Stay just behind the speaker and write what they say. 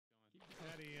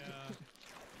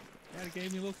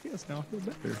gave me a little kiss. Now I feel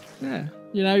better.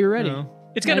 Yeah, now you're ready. You know,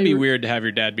 It's got to be weird to have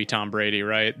your dad be Tom Brady,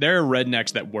 right? There are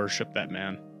rednecks that worship that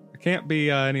man. it can't be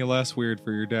any less weird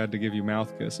for your dad to give you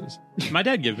mouth kisses. My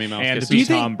dad gives me mouth And kisses. to be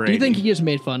Tom Brady. Do you think he gets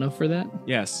made fun of for that?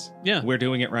 Yes. Yeah. We're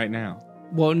doing it right now.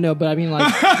 Well, no, but I mean,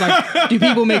 like, do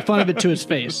people make fun of it to his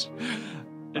face?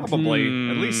 Probably. At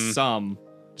Hmm. least some.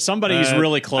 Somebody's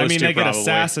really close I mean, to they get probably.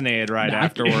 assassinated right Nah,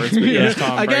 afterwards because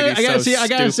Tom I Brady's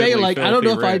gotta say, like, I don't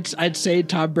know if rich. I'd say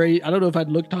Tom Brady. I don't know if I'd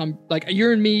look Tom, like,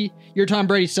 you're and me, you're Tom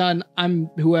Brady's son,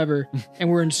 I'm whoever, and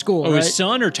we're in school, Oh, right? his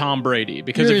son or Tom Brady?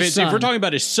 Because You're if, his if son. we're talking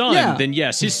about his son, Yeah. then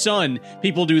yes, his son.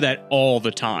 People do that all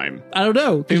the time. I don't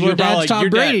know, because People your are probably dad's like, Tom your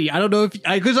dad- Brady. I don't know if,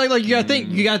 because like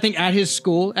you gotta think at his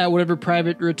school, at whatever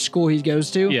private rich school he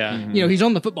goes to, Yeah. you know, he's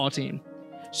on the football team.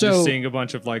 So Just seeing a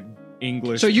bunch of like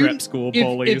English So you- prep school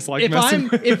bullies like if messing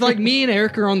with if like me and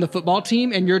Eric are on the football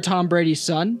team and you're Tom Brady's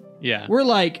son, Yeah. we're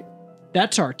like,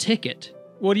 that's our ticket.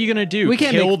 What are you gonna do? We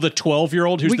can't Kill make- the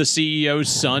 12-year-old who's we- the CEO's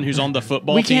son who's on the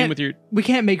football We team can't- with your We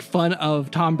can't make fun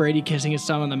of Tom Brady kissing his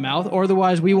son on the mouth, or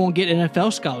otherwise we won't get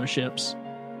NFL scholarships.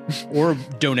 or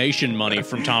donation money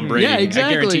from Tom Brady. Yeah,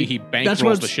 exactly. I guarantee he That's bankrolls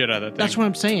what's- the shit out of that thing. That's what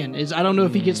I'm saying. Is I don't know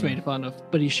if he gets made fun of,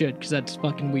 but he should, because that's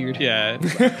fucking weird. Yeah.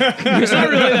 It's not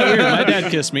really that weird. My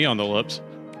dad kissed me on the lips.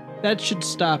 That should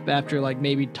stop after like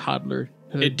maybe toddlerhood.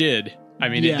 It did. I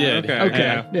mean, Yeah, it did.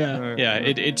 okay. Yeah. Alright. Yeah,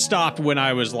 it stopped when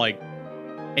I was like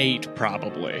 8,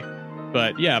 probably.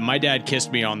 But yeah, my dad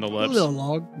kissed me on the A lips. little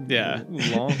long. Yeah.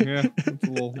 Long, yeah. It's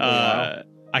a little while.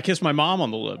 I kissed my mom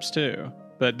on the lips too,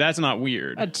 but that's not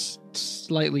weird. That's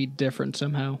slightly different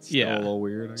somehow. Still yeah. a little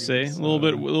weird. I See, guess. a little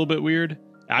bit weird.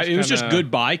 It was just kinda-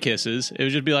 goodbye kisses. It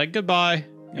would just be like goodbye.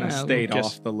 Kinda Yeah, stayed kiss.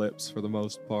 off the lips for the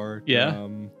most part. Yeah.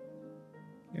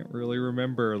 Can't really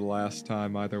remember the last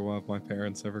time either one of my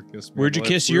parents ever kissed me. Where'd you on the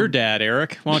kiss lips. your dad,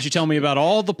 Eric? Why don't you tell me about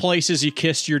all the places you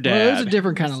kissed your Well, it was dad? a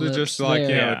different kind of So lips. just like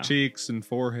there. Yeah. cheeks and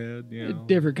forehead, A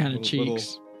different kind of little-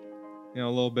 cheeks.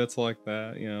 little bits like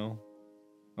that.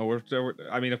 Oh,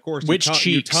 I mean, of course, Which you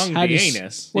cheeks? tongue How the do you s-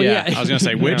 anus. Well, yeah, yeah. I was gonna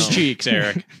say which No. cheeks,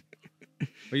 Eric.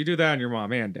 Well, you do that on your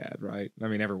mom and dad, right? I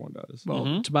mean, everyone does. Well,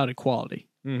 Mhm. it's about equality.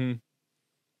 Mm-hmm.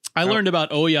 I learned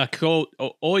about Oyakodon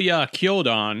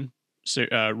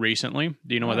recently.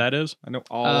 Do you know what that is? I know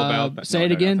all about that. say No, it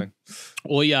no, again. nothing.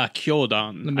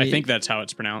 Oyakodon. Let me- I think that's how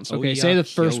it's pronounced. Okay, say the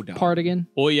first Oyakodon. part again.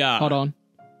 Oya. Hold on.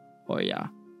 Oh yeah.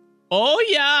 Oya.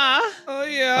 Oh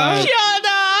yeah.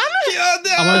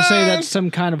 I want to say that's some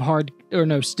kind of hard or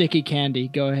no sticky candy.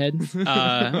 Go ahead.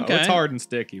 Okay. It's hard and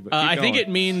sticky, but keep I think going. it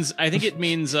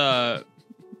means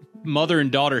mother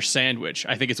and daughter sandwich.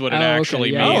 I think it's what it Oh, okay,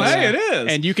 actually yeah, means. Oh, hey, it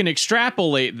is. And you can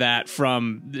extrapolate that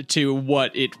to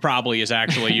what it probably is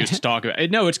actually used to talk about.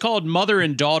 No, it's called mother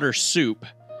and daughter soup.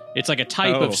 It's like a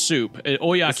type Oh. of soup, It's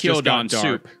just Oyakodon gone dark.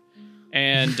 soup.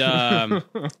 And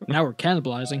Now we're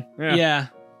cannibalizing. yeah,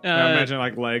 Now imagine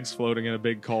like legs floating in a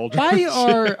big cauldron. Why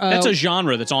are that's a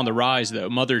genre that's on the rise, though.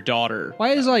 Mother-daughter.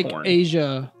 why is like porn.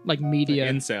 Asia like media?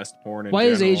 incest porn. In Why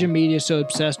is general. Asian media so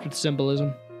obsessed with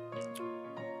symbolism?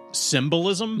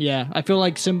 Symbolism? Yeah, I feel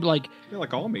like I feel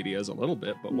like all media is a little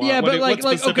bit, but why, yeah, what, but like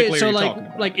what specifically okay, so are you like talking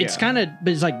about? it's Yeah. kind of,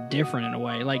 but it's like different in a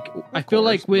way. Like I feel course,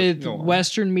 like but with go on.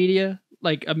 Western media,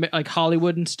 like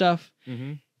Hollywood and stuff,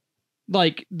 Mhm.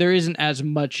 like there isn't as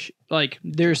much like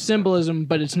there's symbolism,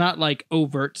 but it's not like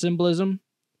overt symbolism.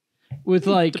 With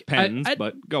like Depends, I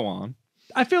but go on.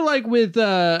 feel like with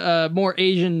more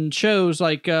Asian shows,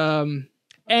 like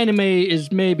anime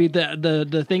is maybe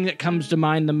the thing that comes to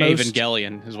mind the most.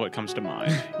 Evangelion is what comes to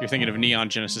mind. You're thinking of Neon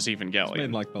Genesis Evangelion.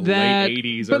 In like the That- late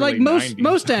 80s, But like early most 90s.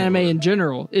 most anime in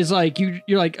general is like you're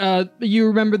like you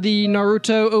remember the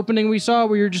Naruto opening we saw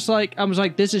where you're just like I was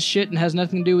like this is shit and has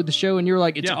nothing to do with the show and you're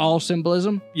like it's Yeah. all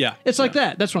symbolism. Yeah. It's like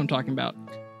that. That's what I'm talking about.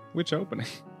 Which opening?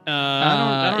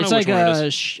 I don't it's know like which one it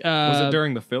is. Was it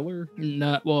during the filler?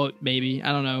 no, well maybe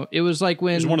I don't know. It was like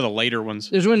when It was one of the later ones.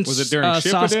 it was when Was it during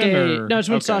Sasuke. Shippuden, or- No, it's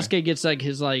when Okay. Sasuke gets like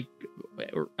his like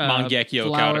Mangekyo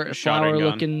flower Sharingan.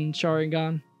 looking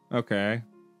Sharingan, Okay.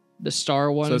 the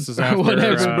star one. So this is or after,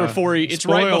 whatever. Before it's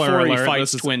right spoiler before he alert,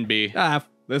 fights this is- Twin Bee.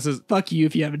 This is fuck you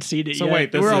if you haven't seen it So yet.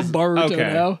 wait, this we're is- on Boruto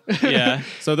okay. now. Yeah.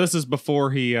 So this is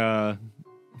before he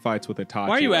fights with Itachi.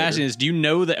 Why are you later. asking this? Do you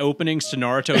know the openings to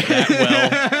Naruto that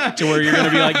well to where you're going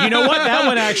to be like, you know what? That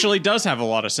one actually does have a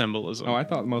lot of symbolism. Oh, I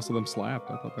thought most of them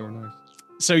slapped. I thought they were nice.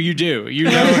 So you do. You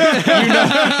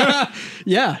know.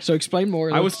 Yeah, so explain more.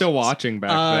 I was Let's- still watching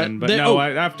back then, but the- no, oh,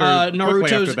 after quickly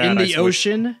Naruto's after that, in I the switched.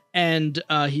 ocean and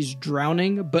he's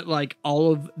drowning, but like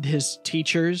all of his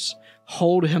teachers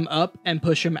hold him up and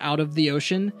push him out of the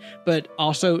ocean. But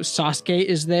also Sasuke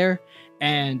is there,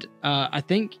 and I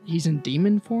think he's in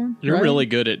demon form. You're right? really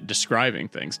good at describing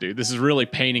things, dude. This is really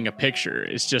painting a picture.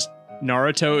 It's just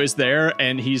Naruto is there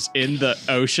and he's in the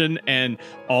ocean and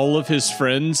all of his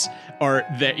friends are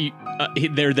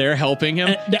they're there helping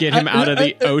him get him out of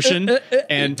the ocean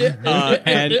and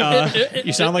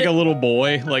you sound like a little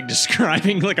boy like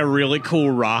describing like a really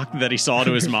cool rock that he saw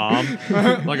to his mom.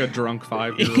 Like a drunk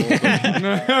 5-year-old.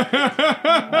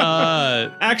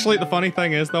 Actually, the funny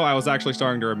thing is, though, I was actually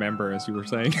starting to remember as you were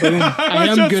saying. I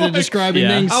am good at describing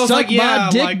things. I was Suck like, yeah, my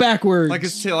dick like- backwards. like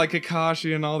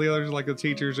Kakashi and all the others, like the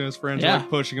teachers and his friends, Yeah. are like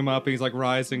pushing him up. And he's like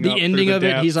rising the up. ending through of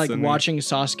the it, he's depths, like and watching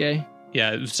Sasuke.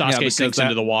 Yeah, because Sasuke sinks that-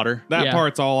 into the water. That Yeah.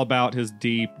 part's all about his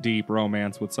deep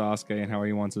romance with Sasuke and how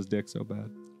he wants his dick so bad.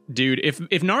 Dude, if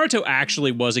Naruto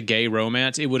actually was a gay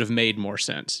romance, it would have made more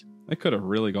sense. They could have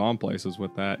really gone places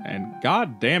with that. And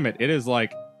god damn it, it is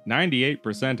like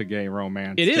 98% a gay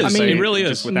romance. It is. Just I mean, saying, it really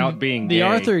just is. without being The gay.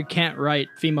 author can't write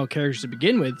female characters to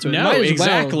begin with, so it No, might as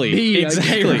exactly. well be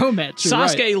Exactly. a gay romance. You're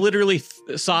Sasuke right. literally,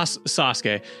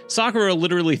 Sakura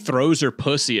literally throws her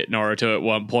pussy at Naruto at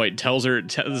one point, tells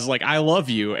like, I love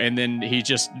you, and then he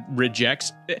just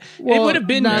rejects. It Well, would have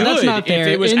been nah, good that's not fair.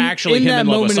 if it was in, actually in him that in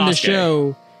love moment with in the Sasuke.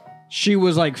 show. She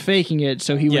was like faking it,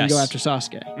 so he wouldn't Yes. go after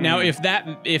Sasuke. Now, if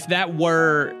that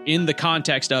were in the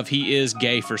context of he is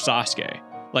gay for Sasuke,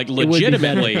 like would be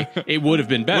legitimately, it would have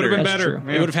been better. Would have been That's better. true.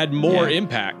 It Yeah. would have had more Yeah.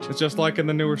 impact. It's just like in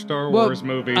the newer Star Well, Wars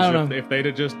movies. I don't know. If they'd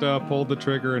have just pulled the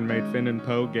trigger and made Finn and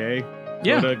Poe gay,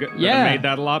 Yeah. would have Yeah. made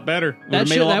that a lot better. Would've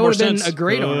made a lot That more would have been sense. a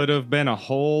great arc. Would have been a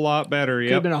whole lot better. Could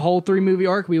have Yep. been a whole 3-movie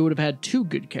arc. We would have had 2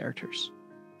 good characters.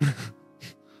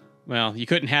 Well, you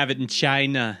couldn't have it in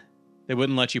China. They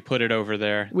wouldn't let you put it over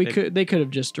there. They could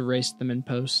have just erased them in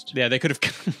post. Yeah, they could have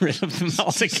gotten rid of them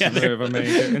altogether.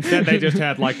 Instead, they just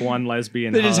had like one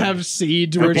lesbian. They just hug have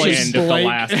seeds at where the it's end just of the like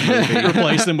last movie.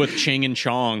 Replace them with Ching and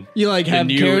Chong, you like the have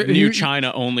new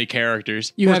China only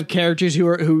characters. You have characters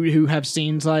who have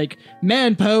scenes like,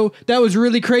 man, Poe, that was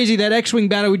really crazy, that X-Wing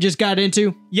battle we just got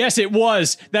into. Yes, it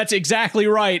was. That's exactly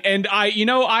right. And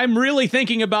I'm really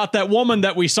thinking about that woman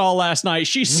that we saw last night.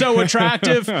 She's so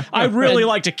attractive. I'd really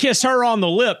like to kiss her on the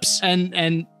lips. And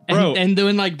Bro.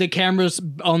 then like the camera's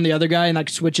on the other guy and like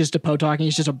switches to Poe talking.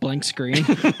 It's just a blank screen.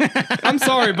 I'm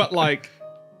sorry, but like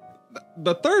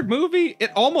the third movie,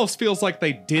 it almost feels like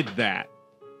they did that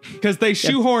because they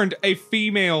shoehorned a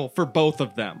female for both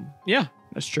of them Yeah.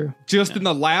 That's true. just in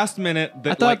the last minute. I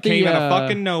That thought like came the, out of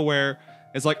fucking nowhere.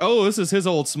 It's like, oh, this is his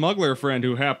old smuggler friend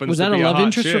who happens Was to that a be love hot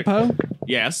interest chick. for Poe?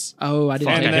 Yes. Oh, I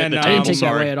didn't Fuck, take I hit it. the I didn't table, take that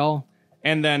sorry. way at all.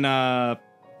 And then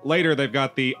later they've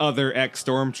got the other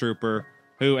ex-stormtrooper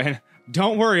who, and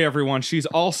don't worry everyone, she's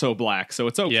also black, so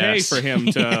it's okay Yes. for him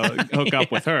to hook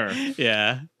up with her.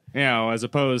 Yeah. You know, as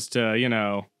opposed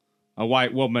to, a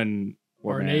white woman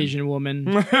Or an man. Asian woman.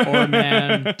 Or a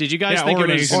man. Did you guys Yeah, think or it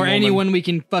an was Asian Or woman. anyone we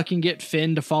can fucking get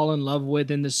Finn to fall in love with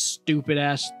in this stupid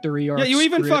ass 3 arc. Yeah, you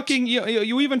even script. fucking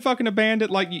you even fucking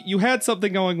abandoned like you had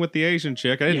something going with the Asian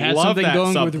chick. I You didn't had love something that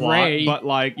going subplot, with Rey. but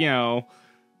like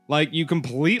you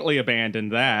completely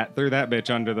abandoned that, threw that bitch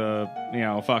under the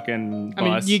fucking I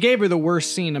mean, bus. you gave her the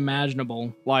worst scene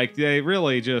imaginable. Like they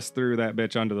really just threw that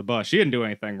bitch under the bus. She didn't do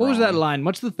anything What wrong. was that line?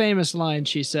 What's the famous line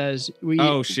she says?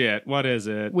 Oh shit! What is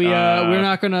it? we're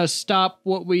not gonna stop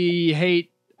what we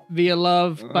hate via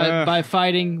love by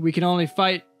fighting. We can only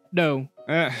fight. No,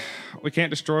 we can't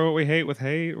destroy what we hate with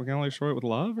hate. We can only destroy it with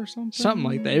love or something. something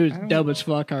like that. It was dumb as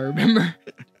fuck. I remember.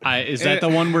 Is that the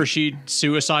one where she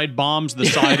suicide bombs the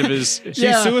side of his? She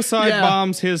Yeah, suicide yeah.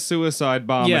 bombs his suicide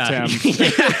bomb Yeah. attempt,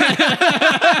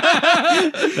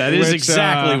 That is Which,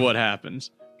 exactly what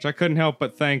happens. which I couldn't help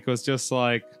but think was just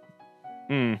like,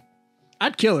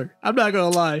 I'd kill her. I'm not gonna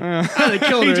lie. I'd have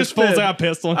killed he her just instead. pulls out a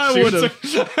pistol and I shoots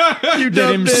would've. her. You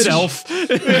Than dumb bitch. himself.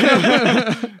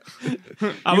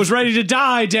 I was ready to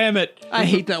die. Damn it! I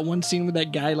hate that one scene where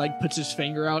that guy like puts his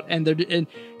finger out and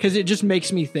because it just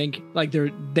makes me think like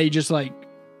they just like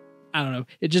I don't know.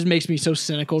 It just makes me so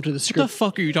cynical to the What the script.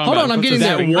 fuck are you talking Hold about? on, I'm getting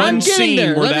that there. one I'm getting scene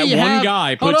there. where Let that me one have-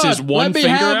 guy hold puts on. his one Let me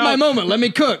finger have out. my moment. Let me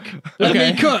cook. Let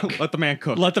Okay. me cook. Let the man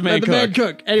cook. Let the man Let the cook. man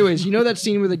cook. Anyways, you know that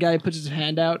scene where the guy puts his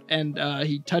hand out and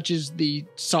he touches the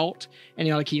salt and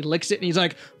he licks it and he's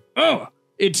like, "Oh,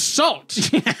 it's salt."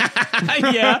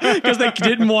 Yeah, because they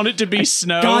didn't want it to be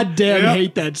snow. God damn, Yep.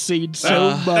 hate that scene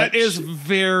so much. That is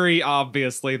very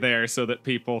obviously there so that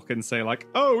people can say like,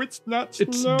 "Oh, it's not snow.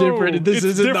 It's different. This It's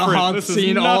isn't the different. hot This is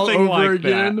scene all nothing over like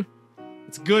again." that."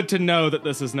 It's good to know that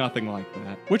this is nothing like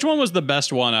that. Which one was the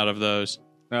best one out of those?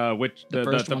 Which The the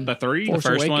first one. the three? Force The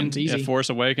first Awakens, one, easy. yeah, Force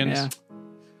Awakens. Yeah.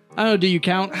 I don't know. Do you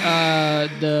count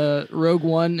the Rogue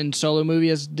One and Solo movie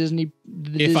as the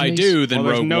the If I Disneys? do, then Well,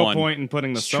 there's Rogue no One. point in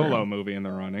putting the It's Solo true. movie in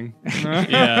the running.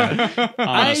 Yeah,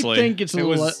 honestly. I think it's a It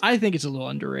little. was- I think it's a little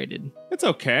underrated. It's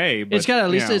okay, but It's got at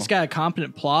least you know. it's got a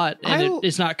competent plot, and I'll-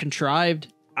 it's not contrived.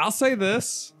 I'll say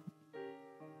this.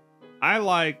 I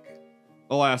like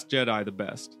The Last Jedi the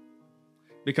best.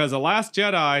 Because The Last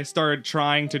Jedi started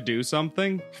trying to do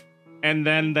something, and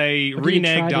then they What did it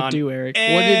reneged try on to do, Eric?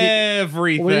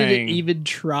 everything. What did it even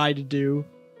try to do?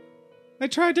 They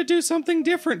tried to do something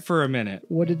different for a minute.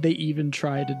 What did they even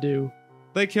try to do?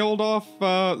 They killed off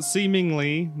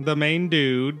seemingly the main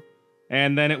dude,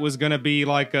 and then it was gonna be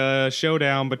like a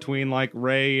showdown between like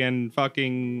Rey and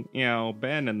fucking, you know,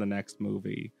 Ben in the next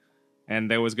movie. And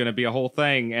there was gonna be a whole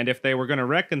thing, and if they were gonna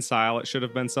reconcile, it should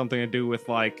have been something to do with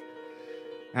like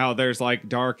how there's like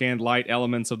dark and light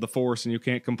elements of the Force, and you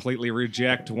can't completely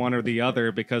reject one or the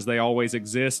other because they always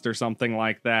exist or something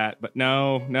like that. But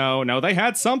no, they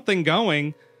had something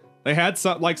going. They had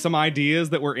some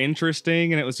ideas that were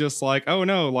interesting, and it was just like, oh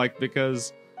no, like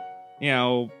because, you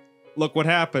know, look what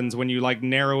happens when you like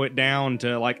narrow it down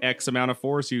to like X amount of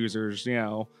Force users. You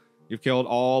know, you've killed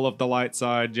all of the light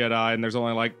side Jedi, and there's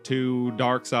only like 2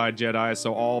 dark side Jedi,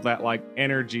 so all that like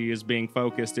energy is being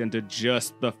focused into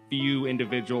just the few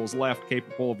individuals left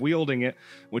capable of wielding it,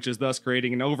 which is thus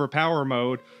creating an overpower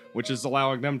mode, which is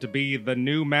allowing them to be the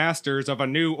new masters of a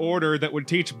new order that would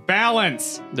teach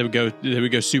balance. They would go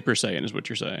Super Saiyan, is what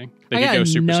you're saying. They I could go got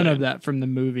Super none Saiyan. of that from the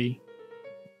movie.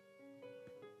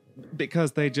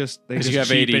 Because they just you have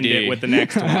cheapened ADD. it with the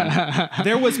next one.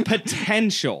 There was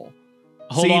potential.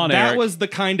 Hold See, on, that Eric. was the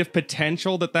kind of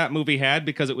potential that movie had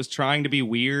because it was trying to be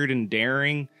weird and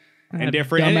daring and Had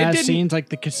different. And it Dumbass didn't. scees like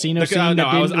the casino scene.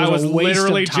 No, that I was a waste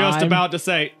literally of just time. about to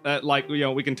say that, like, you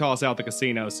know, we can toss out the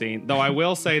casino scene. Though I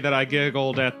will say that I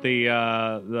giggled at the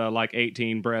like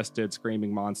 18-breasted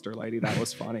screaming monster lady. That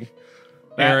was funny.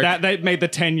 Eric. that made the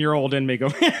 10-year-old in me go,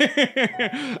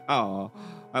 oh.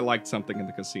 I liked something in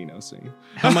the casino scene.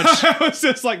 How much- It was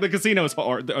just like the casino is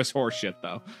horse shit,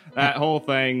 though. That whole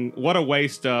thing. What a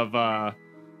waste of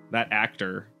that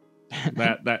actor.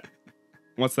 That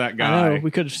what's that I guy? know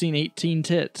we could have seen 18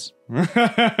 tits.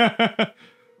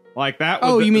 Like that.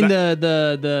 Oh, was you mean that-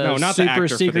 the no, not the super actor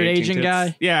for the secret 18 agent tits.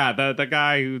 guy, Yeah, the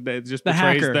guy who that just the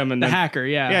betrays hacker, them and the then hacker.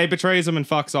 Yeah, he betrays them and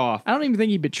fucks off. I don't even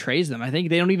think he betrays them. I think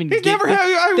they don't even. He's get, never had.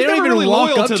 I was they don't never even really walk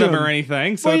loyal up to to them him. or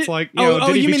anything. So Well, it's like, you know,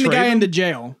 did he you mean the betray guy in the them?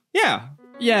 jail? Yeah.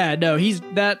 Yeah, no, he's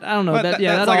that. I don't know. But That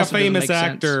yeah, that's that like a also doesn't famous make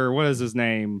sense. actor. What is his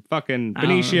name? Fucking I don't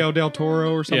Benicio del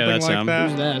Toro or something that's like him. that.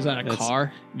 Who's that? Is that a That's-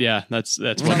 car? Yeah, that's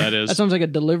what that is. That sounds like a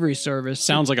delivery service.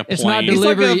 Sounds like a It's not plane. He's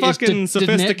like a delivery. fucking it's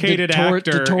sophisticated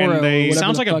actor, and they-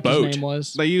 Sounds like a His boat. name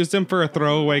was. They used him for a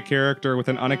throwaway character with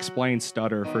an unexplained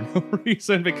stutter for no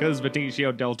reason because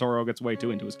Benicio del Toro gets way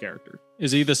too into his character.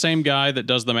 Is he the same guy that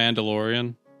does the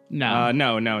Mandalorian? No,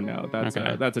 No.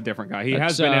 Okay. That's a different guy. He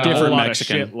That's, has been in a different whole lot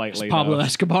Mexican. of shit lately. Pablo though.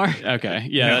 Escobar. Okay,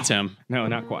 yeah, No. that's him. No,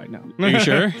 not quite. No. Are you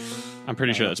sure? I'm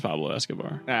pretty sure that's Pablo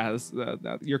Escobar.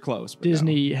 You're close. but no.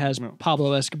 Disney has No.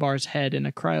 Pablo Escobar's head in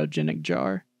a cryogenic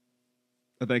jar.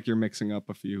 I think you're mixing up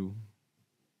a few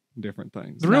different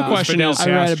things. The real No, question Fidel is, I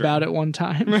read Castro. about it one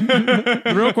time.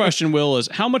 the real question, Will, is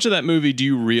how much of that movie do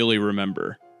you really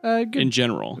remember Good in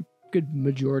general? good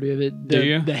majority of it. Do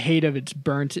you? The hate of it's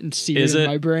burnt and seared Is in it?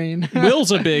 my brain.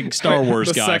 Will's a big Star Wars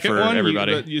The guy second for one,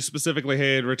 everybody. You specifically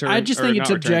hated Return. I just or think not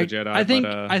it's Return of object. the Jedi, I think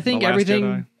but, I think The Last everything.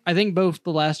 Jedi. I think both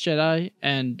The Last Jedi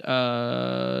and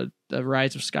The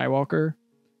Rise of Skywalker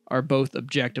are both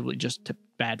objectively just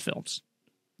bad films.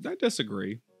 I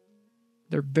disagree.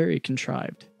 They're very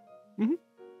contrived, Mhm.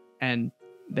 and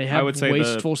they have I would say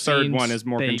wasteful the third scenes. one is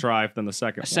more They contrived than the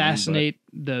second assassinate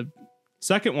one. the but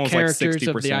second one was like characters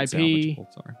of the 60% IP.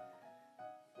 salvageable. Sorry.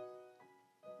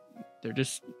 They're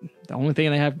just the only thing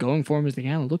they have going for them is they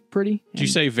kind of look pretty. Did you And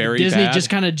say very Disney bad?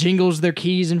 just kind of jingles their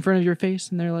keys in front of your face,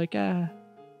 and they're like,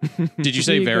 Did you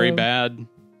say Here you very go. bad?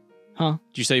 Huh?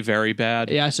 Did you say very bad?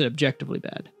 yeah, I said objectively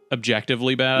bad.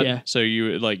 Objectively bad? Yeah. So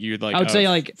you'd like I would say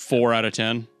like 4 out of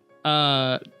 10?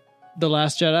 The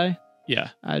Last Jedi. Yeah.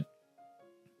 I'd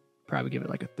probably give it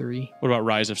like a 3, What about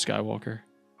Rise of Skywalker?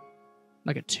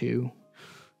 like a 2.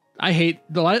 I hate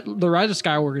the Rise of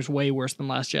Skywalker is way worse than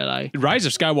Last Jedi. Rise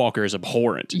of Skywalker is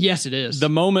abhorrent. Yes, it is. The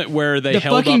moment where they the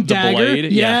held fucking up the dagger,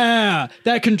 blade, yeah,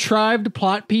 that contrived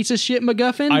plot piece of shit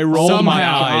MacGuffin. I rolled Somehow. my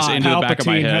eyes into the back of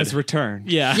my Palpatine head. has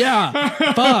returned. Yeah. Yeah,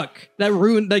 fuck that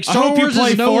ruined. Like I Star hope you Wars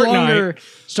play is no Fortnite. longer.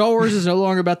 Star Wars is no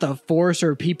longer about the Force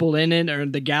or people in it or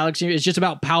the galaxy. It's just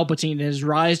about Palpatine and his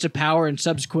rise to power and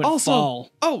subsequent fall.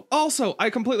 Also,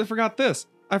 I completely forgot this.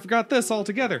 I forgot this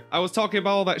altogether. I was talking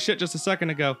about all that shit just a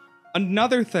second ago.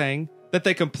 Another thing that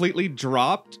they completely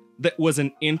dropped that was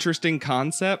an interesting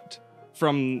concept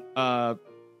from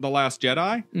The Last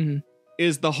Jedi Mhm.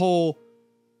 is the whole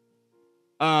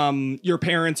your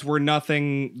parents were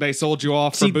nothing, they sold you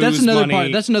off for See, booze that's another money.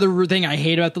 part. That's another thing I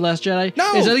hate about The Last Jedi.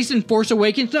 No! Is at least in Force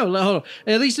Awakens. No, hold on.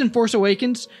 At least in Force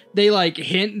Awakens, they like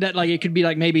hint that like it could be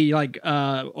like maybe like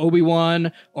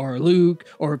Obi-Wan or Luke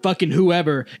or fucking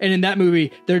whoever. And in that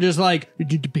movie, they're just like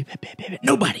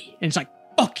nobody. And it's like,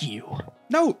 fuck you.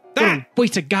 No, that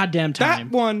Waste of goddamn time.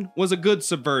 that one was a good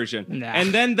subversion. Nah.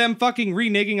 And then them fucking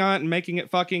reneging on it and making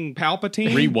it fucking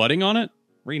Palpatine. Re-whatting on it?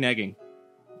 Reneging.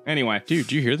 Anyway, Dude,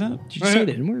 did you hear that? Did you say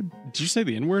the N-word? Did you say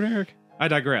the N-word, Eric? I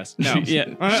digress. No.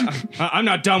 Yeah. I'm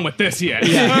not done with this yet.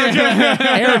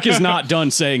 Eric is not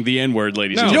done saying the N-word,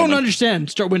 ladies No. and You don't gentlemen.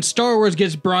 understand. When Star Wars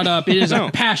gets brought up, it is No.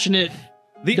 a passionate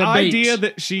The debate. idea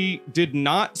that she did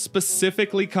not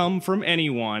specifically come from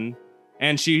anyone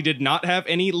and she did not have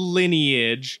any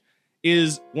lineage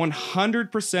is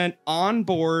 100% on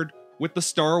board with the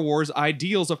Star Wars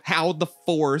ideals of how the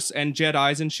Force and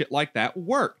Jedis and shit like that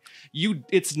work.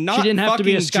 It's not She didn't have to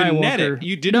be a fucking Skywalker. genetic.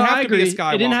 You didn't No, have I to be a agree.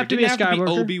 Skywalker. It didn't have to be a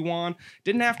Skywalker. Obi-Wan.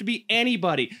 Didn't have to be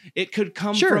anybody. It could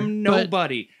come Sure, from but-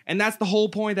 nobody. And that's the whole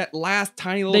point of that last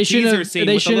tiny little they should teaser have scene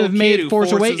they with the should little have kid made who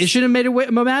Force Awakens. forces- It should have made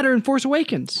it matter in Force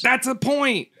Awakens. That's a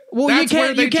point. Well, That's you where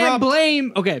can't they you can't dropped-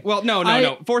 blame. Okay, Well, no.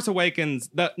 I- Force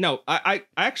Awakens. I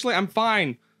actually I'm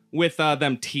fine with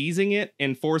them teasing it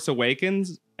in Force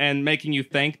Awakens and making you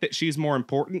think that she's more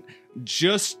important,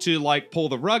 just to like pull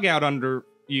the rug out under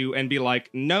you and be like,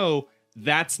 no,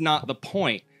 that's not the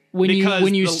point. when you Because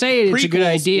when you the say it, it's a good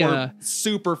prequels idea, were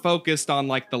super focused on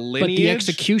like the but lineage. the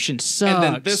execution sucks. And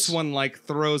then this one like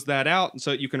throws that out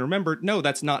so you can remember, no,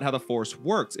 that's not how the Force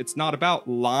works. It's not about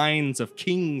lines of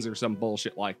kings or some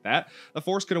bullshit like that. The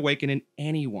Force could awaken in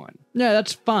anyone. Yeah,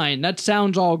 that's fine. That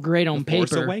sounds all great on The Force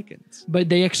paper. awakens. But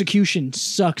the execution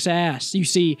sucks ass. You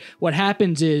see, what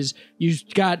happens is you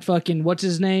got fucking what's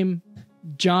his name,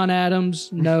 John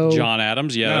Adams. No, John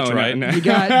Adams, yeah, that's right. No. You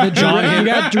got you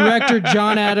got director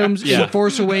John Adams in Yeah. The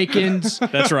Force Awakens.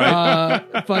 That's right.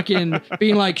 Fucking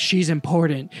being like, she's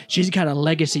important. She's got a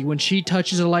legacy. When she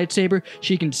touches a lightsaber,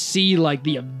 she can see like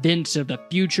the events of the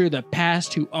future, the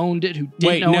past, who owned it, who didn't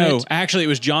Wait, own no. it. Actually, it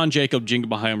was John Jacob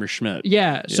Jingleheimer Schmidt.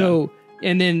 Yeah. So,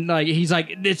 and then like he's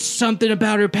like, it's something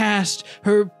about her past.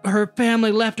 Her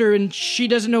family left her, and she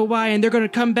doesn't know why. And they're gonna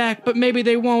come back, but maybe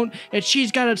they won't. And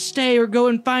she's gotta stay or go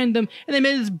and find them. And they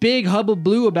made this big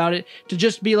hullabaloo about it to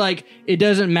just be like, it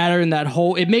doesn't matter in that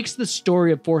whole. It makes the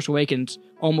story of Force Awakens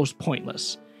almost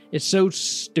pointless. It's so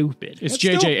stupid. It's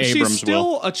Still- J.J. Abrams, She's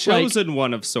still Will. a chosen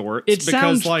one of sorts. It because,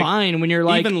 sounds like, fine when you're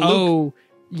like, even Luke- oh,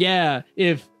 yeah,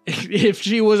 if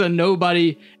she was a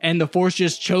nobody and the Force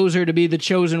just chose her to be the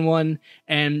chosen one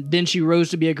and then she rose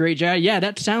to be a great Jedi, yeah,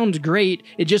 that sounds great.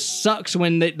 It just sucks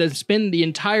when they spend the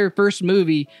entire first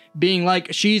movie being like,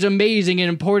 she's amazing and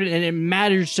important and it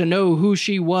matters to know who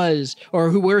she was or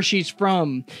where she's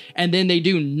from, and then they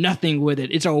do nothing with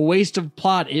it. It's a waste of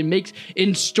plot. It makes,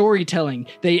 in storytelling,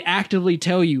 they actively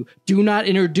tell you, do not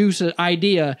introduce an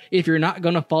idea if you're not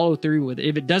going to follow through with it.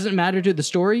 If it doesn't matter to the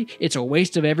story, it's a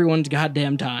waste of everyone's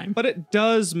goddamn time. But it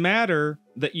does matter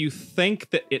that you think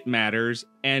that it matters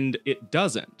and it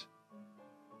doesn't.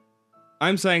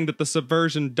 I'm saying that the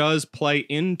subversion does play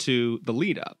into the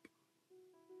lead up.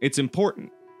 It's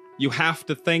important. You have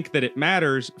to think that it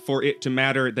matters for it to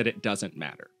matter that it doesn't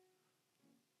matter.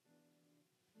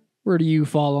 Where do you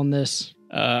fall on this?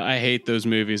 I hate those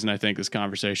movies, and I think this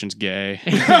conversation's gay.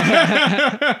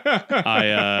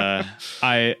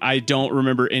 I don't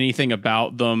remember anything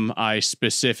about them. I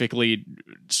specifically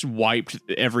wiped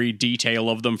every detail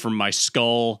of them from my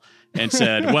skull and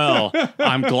said, well,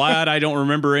 I'm glad I don't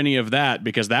remember any of that,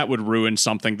 because that would ruin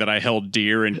something that I held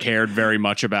dear and cared very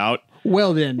much about.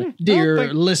 Well then,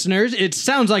 dear listeners, it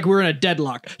sounds like we're in a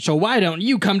deadlock. So why don't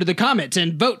you come to the comments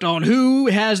and vote on who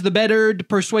has the better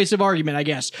persuasive argument, I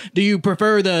guess. Do you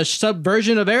prefer the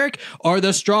subversion of Eric or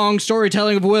the strong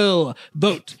storytelling of Will?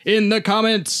 Vote in the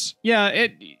comments. Yeah,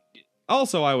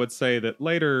 Also, I would say that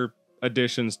later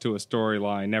additions to a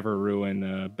storyline never ruin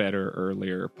a better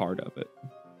earlier part of it.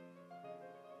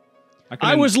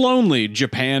 I was lonely.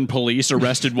 Japan police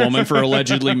arrested woman for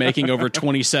allegedly making over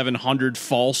 2,700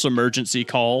 false emergency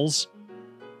calls.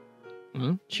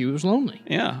 Well, she was lonely.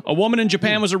 Yeah. A woman in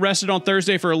Japan was arrested on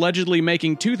Thursday for allegedly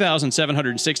making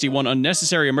 2,761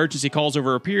 unnecessary emergency calls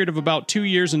over a period of about 2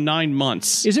 years and 9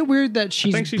 months. Is it weird that I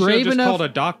she's think she should have brave just enough? called a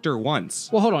doctor once.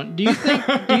 Well, hold on. Do you think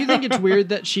it's weird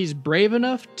that she's brave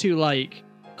enough to like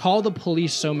call the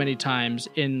police so many times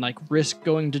and like risk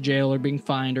going to jail or being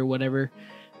fined or whatever,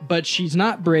 but she's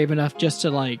not brave enough just to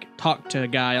like talk to a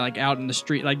guy like out in the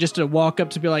street, like just to walk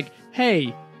up to be like,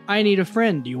 "Hey, I need a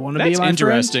friend. Do you want to be That's my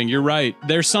interesting. You're right.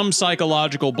 There's some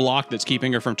psychological block that's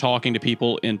keeping her from talking to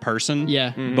people in person. friend?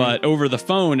 Yeah. But over the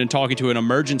phone and talking to an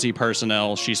emergency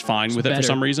personnel, she's fine with it for Better.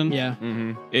 some reason. Yeah.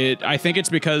 I think it's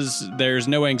because there's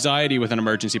no anxiety with an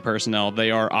emergency personnel.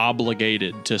 They are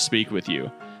obligated to speak with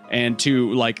you, and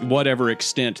to like whatever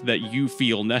extent that you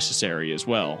feel necessary as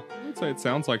well. I'd say it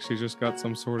sounds like she's just got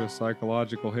some sort of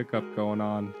psychological hiccup going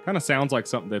on. Kind of sounds like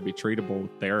something that'd be treatable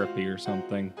with therapy or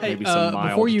something. Hey, Maybe some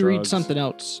mild before you read drugs. something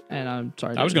else, and I'm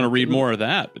sorry. I was going to read more of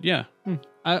that, but yeah.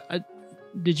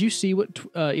 Did you see what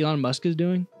Elon Musk is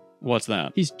doing? What's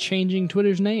that? He's changing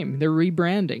Twitter's name. They're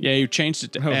rebranding. Yeah, you changed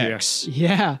it to Oh, X.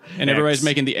 Yeah. And X. everybody's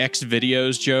making the X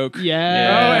videos joke. Yeah.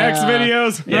 Oh, X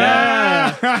videos.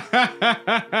 Yeah.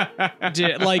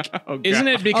 Like, Oh, God. isn't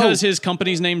it because his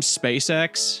company's name's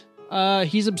SpaceX?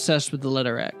 He's obsessed with the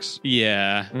letter X.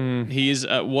 Yeah. Mm. He's,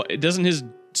 what, doesn't his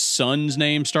son's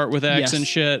name start with X Yes. and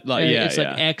shit? Like, yeah, It's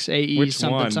yeah. like XAE Which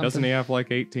something one? something. Doesn't he have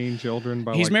like 18 children?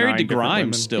 By He's like married 9 to different Grimes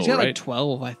women? still, He's got like right?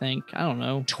 12, I think. I don't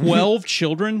know. 12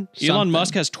 children? Elon Something.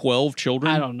 Musk has 12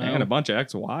 children? I don't know. And a bunch of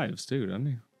ex-wives too, doesn't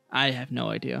he? I have no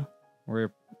idea.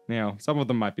 Or some of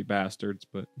them might be bastards,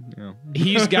 but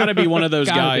He's got to be one of those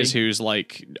Gotta guys be. who's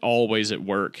like always at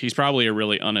work. He's probably a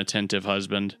really unattentive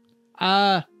husband.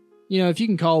 If you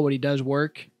can call what he does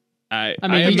work. I I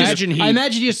mean, imagine I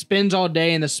imagine he just spends all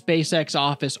day in the SpaceX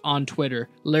office on Twitter,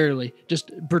 literally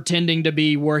just pretending to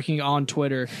be working on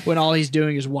Twitter when all he's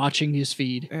doing is watching his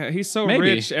feed. he's so Maybe.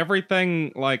 rich.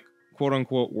 Everything like quote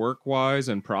unquote work wise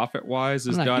and profit wise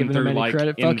is I'm not done giving him through any like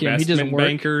credit. Fuck him. He doesn't investment work.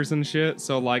 bankers and shit.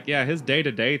 So like, yeah, his day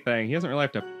to day thing, he doesn't really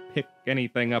have to pick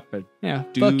anything up. Yeah,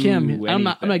 Do fuck him. I'm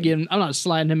not anything.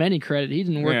 sliding him any credit. He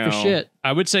didn't work for Yeah. shit.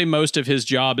 I would say most of his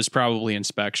job is probably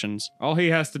inspections. All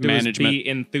he has to do Management. is be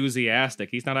enthusiastic.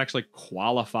 He's not actually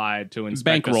qualified to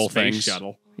inspect Bankroll a space things.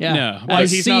 shuttle. Yeah, No, but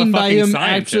as he's not a seen by fucking him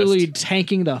scientist. absolutely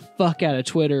tanking the fuck out of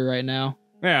Twitter right now.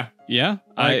 Yeah. Yeah,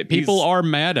 Like, people he's- are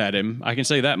mad at him. I can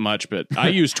say that much. But I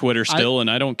use Twitter still,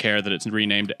 and I don't care that it's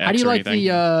renamed to X How do you or like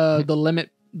anything.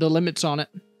 the limits on it?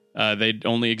 They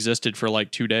only existed for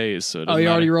like 2 days. So it Oh, doesn't you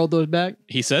already matter. rolled those back?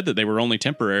 He said that they were only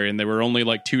temporary, and they were only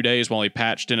like 2 days while he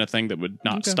patched in a thing that would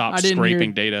not Okay. stop I didn't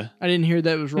scraping hear- data. I didn't hear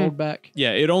that it was rolled back.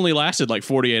 Yeah, it only lasted like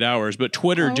 48 hours, but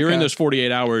Twitter Oh, during okay. those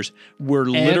 48 hours were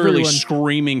literally Everyone-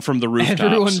 screaming from the rooftops.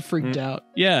 Everyone freaked out.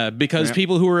 Yeah, because Yeah.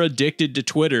 people who are addicted to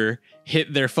Twitter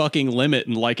hit their fucking limit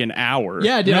in like an hour.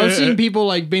 Yeah, dude. I was seeing people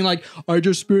like being like, I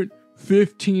just spent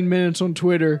 15 minutes on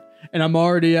Twitter and I'm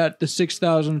already at the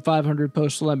 6,500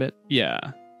 post limit. Yeah.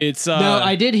 It's No,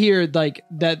 I did hear like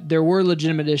that there were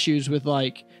legitimate issues with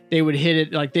like they would hit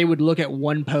it, like they would look at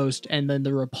one post and then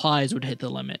the replies would hit the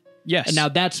limit. yes. And now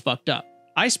that's fucked up.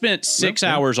 I spent 6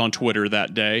 Okay. hours on Twitter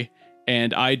that day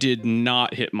and I did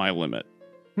not hit my limit.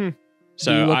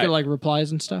 So Do you look I, at like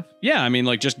replies and stuff? yeah, I mean,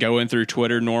 like just going through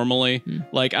Twitter normally.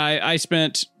 Like I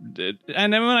spent,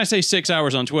 and then when I say 6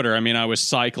 hours on Twitter, I mean I was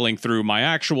cycling through my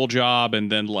actual job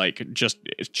and then like just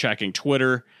checking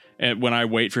Twitter. And when I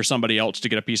wait for somebody else to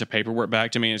get a piece of paperwork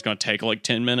back to me, it's going to take like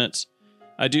 10 minutes.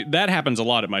 That happens a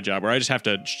lot at my job where I just have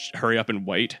to hurry up and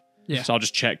wait. Yeah. So I'll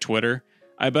just check Twitter.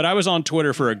 But I was on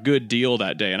Twitter for a good deal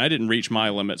that day, and I didn't reach my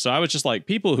limit. So I was just like,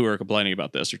 people who are complaining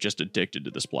about this are just addicted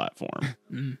to this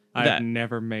platform. I've That-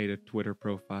 never made a Twitter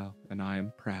profile, and I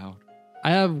am proud. I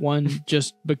have one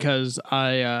just because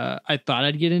I thought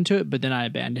I'd get into it, but then I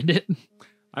abandoned it.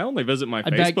 I only visit my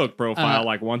bet, Facebook profile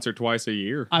like once or twice a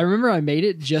year. I remember I made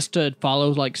it just to follow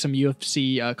like some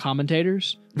UFC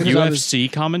commentators. Because I was- UFC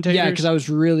commentators? Yeah, because I was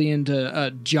really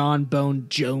into John Bone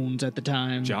Jones at the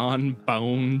time. John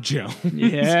Bone Jones.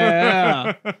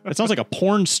 Yeah. That sounds like a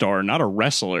porn star, not a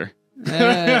wrestler.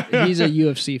 He's a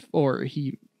UFC, or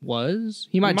he was.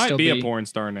 He might, Might still be a porn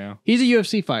star now. He's a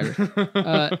UFC fighter.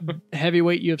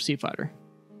 Heavyweight UFC fighter.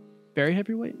 Very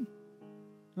heavyweight?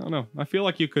 I don't know. I feel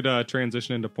like you could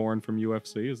transition into porn from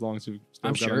UFC as long as you still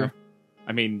I'm got sure. enough.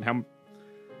 I mean,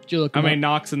 Did you look how him many up?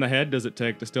 knocks in the head does it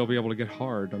take to still be able to get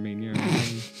hard? I mean, you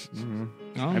know,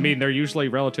 Oh. I mean, they're usually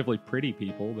relatively pretty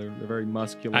people. They're very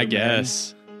muscular. I men.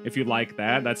 guess. If you like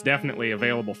that, that's definitely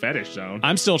available fetish zone.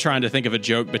 I'm still trying to think of a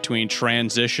joke between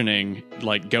transitioning,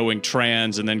 like going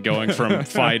trans and then going from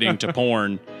fighting to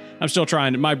porn.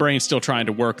 My brain's still trying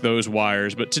to work those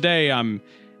wires, but today I'm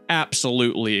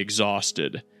absolutely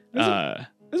exhausted.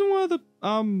 Isn't one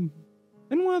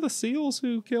of the SEALs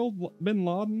who killed Bin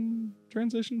Laden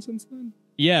transitioned since then?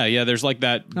 Yeah, there's like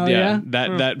that Oh, yeah?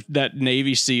 that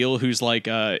Navy SEAL who's like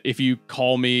if you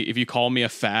call me a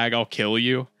fag, I'll kill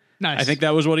you. Nice. I think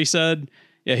that was what he said.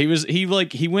 Yeah,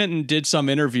 he went and did some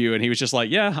interview and he was just like,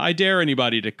 yeah, I dare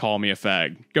anybody to call me a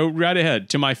fag. Go right ahead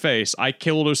to my face. I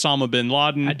killed Osama bin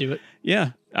Laden. I'd do it.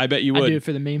 Yeah. I bet you I would. do it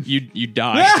for the meme. You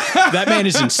die. That man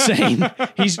is insane.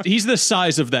 He's the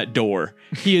size of that door.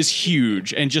 He is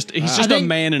huge and he's just a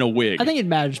man in a wig. I think it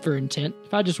matters for intent.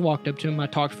 If I just walked up to him, I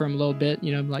talked for him a little bit,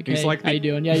 you know, like, He's hey, like how you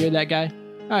doing? Yeah, you're that guy.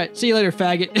 All right, see you later,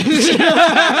 faggot.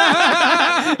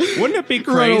 Wouldn't it be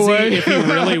Run crazy away. if he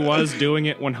really was doing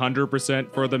it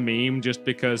 100% for the meme, just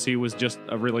because he was just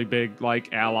a really big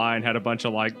like ally and had a bunch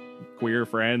of like queer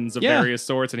friends of Yeah. various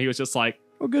sorts, and he was just like,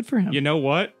 Well, good for him. you know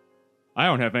what? I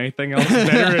don't have anything else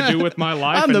better to do with my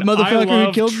life. I'm the and motherfucker I who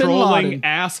love killed Bin trolling Laden.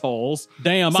 assholes.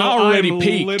 Damn, So I already I'm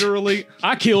peaked. Literally,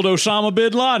 I killed Osama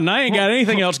bin Laden. I ain't got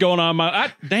anything else going on.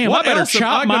 I What better else am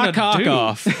chop I my gonna cock do?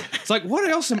 off. it's like, what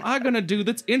else am I gonna do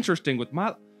that's interesting with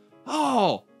my?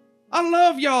 Oh, I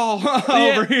love y'all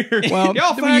over here. Well,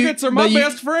 y'all but faggots are my but you-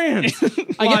 best friends.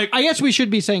 I guess we should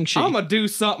be saying she. I'm gonna do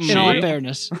something. in all She.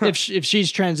 fairness, if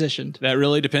she's transitioned, That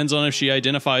really depends on if she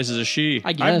identifies as a she.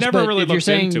 I guess. I've never but really if you're looked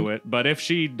saying into it, but if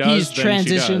she does, he's then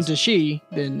she transitioned does. to she,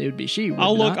 then it would be she. would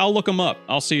I'll it look. not? I'll look them up.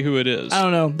 I'll see who it is. I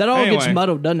don't know. That all gets Anyway.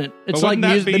 muddled, doesn't it? It's But like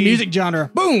wouldn't that the be- music genre.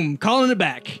 Boom, calling it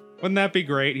back. Wouldn't that be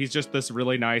great? He's just this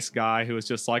really nice guy who is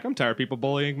just like, I'm tired of people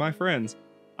bullying my friends.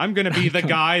 I'm gonna be the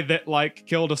guy that like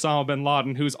killed Osama bin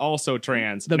Laden, who's also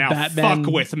trans. The now Batman,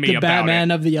 fuck with me the about Batman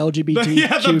it. of the LGBT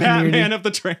Yeah, the Batman community. of the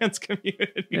trans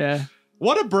community. Yeah,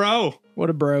 What a bro,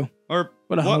 what a bro. or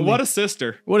What a homie. what a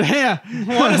sister. What a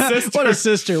What a sister. what a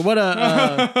sister. What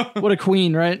a what a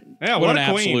queen, right? Yeah, what what, an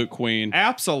a queen. absolute queen.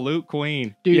 Absolute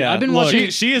queen. Dude, Yeah, I've been look,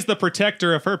 watching. She is the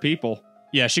protector of her people.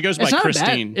 Yeah, she goes by It's not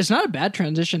Christine. a bad. It's not a bad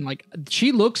transition. Like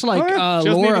she looks like Oh, yeah. She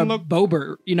doesn't Laura even look-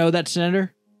 Boebert. You know that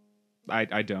senator.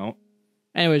 I don't.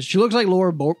 Anyways, she looks like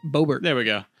Laura Boebert. There we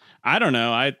go. I don't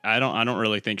know. I don't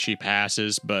really think she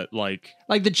passes, but like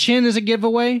Like the chin is a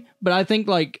giveaway, but I think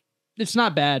like it's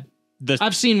not bad.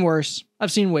 I've seen worse.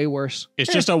 I've seen way worse.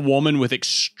 it's just a woman with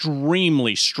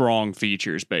extremely strong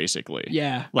features, basically.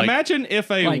 Yeah, Like Imagine if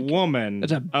a like, woman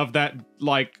that's a- of that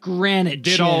like granite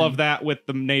did chin. all of that with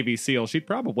the Navy SEAL. She'd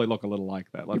probably look a little like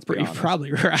that. Let's be You're honest.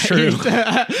 probably right. True.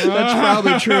 That's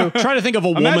probably true. try to think of a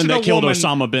woman Imagine that a killed woman-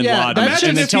 Osama bin Yeah, Laden, imagine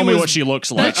and then if tell he me was- what she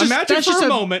looks like. That's just- Imagine that's for just a a-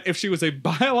 moment if she was a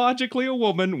biologically a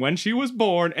woman when she was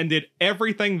born and did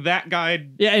everything that guy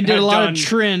Yeah, and did had a lot done of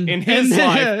trin in his And-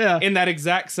 life yeah. in that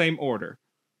exact same order.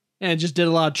 and just did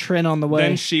a lot of trin on the way.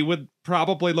 Then she would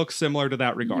probably look similar to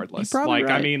that regardless. probably Like,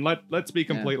 I right. mean, let's be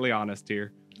completely honest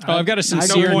here. Oh, I've got a No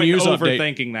sincere point news update.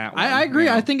 overthinking that one. I agree. you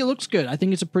know. I think it looks good. I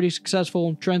think it's a pretty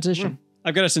successful transition.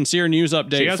 I've got a sincere news She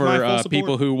update has my for full support.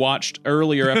 people who watched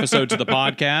earlier episodes of the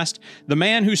podcast. The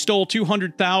man who stole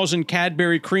 200,000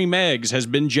 Cadbury cream eggs has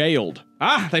been jailed.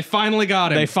 They finally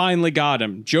got him. They finally got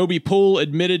him. Joby Poole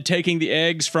admitted taking the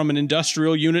eggs from an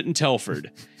industrial unit in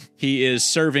Telford. He is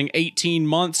serving 18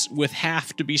 months with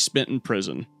half to be spent in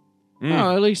prison.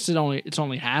 Oh, at least it's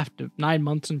only half to 9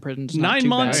 months in prison. It's not 9 too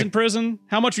months bad. in prison?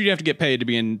 How much would you have to get paid to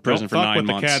be in Don't prison for fuck 9 with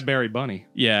months? the Cadbury bunny.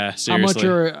 Yeah, How seriously. much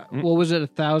are what was it?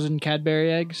 1,000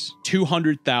 Cadbury eggs.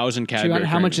 200,000 Cadbury.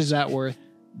 How much cream. is that worth?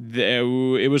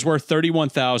 It was worth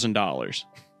 $31,000.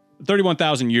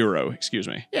 31,000 euro, excuse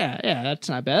me. Yeah, that's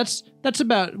not bad. That's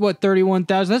about what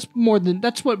 31,000. That's more than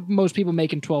that's what most people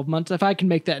make in 12 months. If I can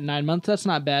make that in 9 months, that's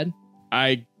not bad.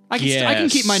 I I can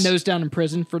keep my guess. nose down in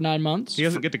prison for 9 months. He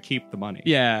doesn't get to keep the money.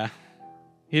 Yeah.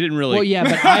 He didn't really. Well, yeah,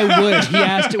 but I would. He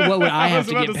asked, what would I have was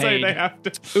to about get to say paid? they have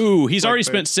to. Ooh, he's Like already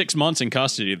they- spent 6 months in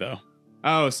custody, though.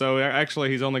 Oh, so actually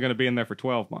he's only going to be in there for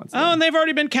 12 months. Oh, and they've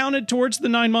already been counted towards the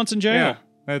 9 months in jail. yeah,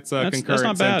 that's That's concurrent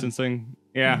not bad. sentencing.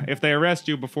 Yeah, if they arrest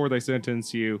you before they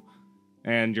sentence you,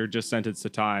 and you're just sentenced to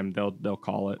time, they'll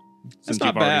call it since not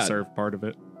you've already bad. served part of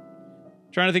it.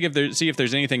 Trying to think if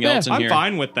there's anything Yeah, else in I'm here.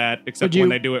 fine with that, except Would you- when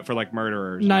they do it for like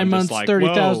murderers. 9 I'm just months, like,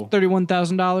 $30,000, whoa,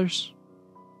 $31,000.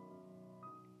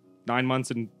 9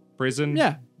 months in prison.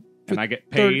 Yeah, and I get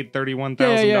paid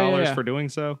 $31,000 yeah. for doing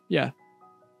so. yeah.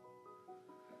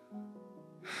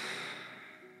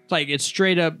 It's like it's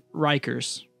straight up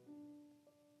Rikers.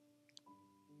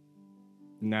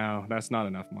 No, that's not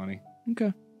enough money.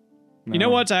 Okay. You know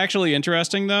what's actually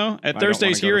interesting, though? At don't Thursday's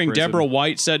wanna go to hearing, prison. Deborah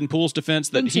White said in Poole's defense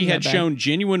that Doesn't he seem had that bad. shown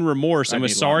genuine remorse I and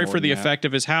was need a lot sorry more for the than that. effect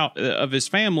of his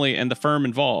family and the firm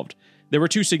involved. There were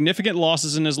 2 significant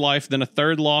losses in his life, then a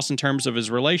third loss in terms of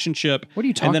his relationship. What are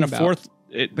you And talking then a about? fourth,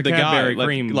 The the guy, Cadbury like,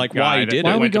 cream like guy why he that- did Why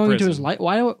it. are we went to going into his prison. life?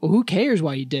 Why? Who cares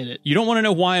why he did it? You don't want to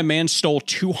know why a man stole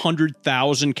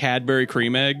 200,000 Cadbury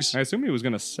cream eggs? I assume he was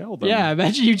going to sell them. Yeah, I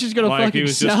imagine you're just gonna like fucking he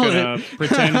was just sell going it. to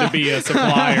pretend to be a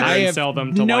supplier I and have sell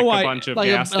them to no like a i- bunch of Like,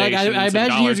 gas like stations. I and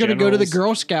imagine he Dollar was gonna go to the Generals.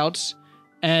 Girl Scouts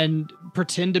and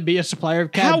pretend to be a supplier of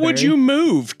How Cadbury. would you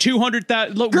move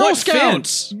 200,000? Look, Girl what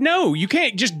Scouts! fence? No, you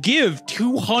can't just give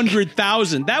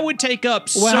 200,000. That would take up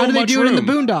Well, so how do they much do room. it in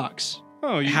the Boondocks?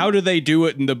 Oh, How do they do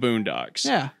it in the Boondocks?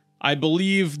 Yeah. I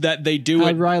believe that they do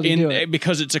How'd it, Riley do it?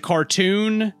 because it's a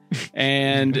cartoon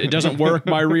and it doesn't work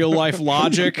by real life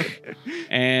logic.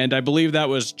 And I believe that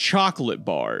was chocolate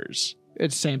bars.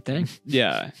 It's the same thing.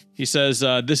 Yeah. He says,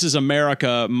 "This is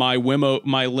America.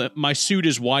 My suit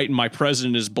is white and my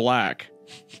president is black."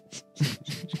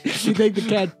 You think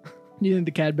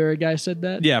the Cadbury guy said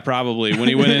that? Yeah, probably. When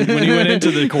he went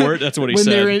into the court, that's what he when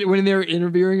said. when they were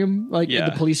interviewing him, like Yeah.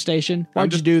 at the police station.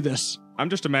 Why'd you do this? I'm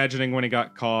just imagining when he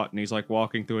got caught and he's like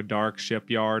walking through a dark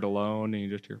shipyard alone and you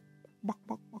just hear. "Buck,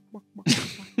 buck, buck, buck, buck,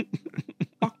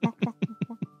 buck, buck, buck,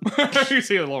 buck, buck." You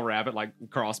see a little rabbit like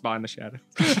cross behind the shadow.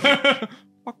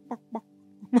 Buck, buck, buck.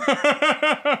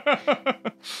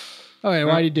 Okay,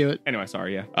 why'd you do it? Anyway,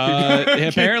 sorry, yeah.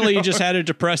 Apparently, he just had a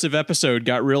depressive episode,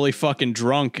 got really fucking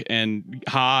drunk and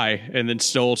high, and then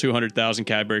stole 200,000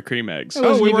 Cadbury cream eggs. It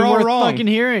wasn't we were even all worth wrong. fucking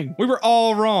hearing. We were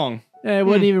all wrong. It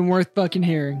wasn't even worth fucking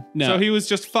hearing. No. So he was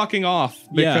just fucking off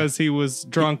Yeah. because he was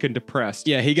drunk and depressed.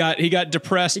 Yeah, he got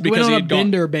depressed He because went he on a had gone.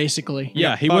 bender, basically. Yeah,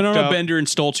 got he went on fucked a up. bender and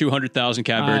stole 200,000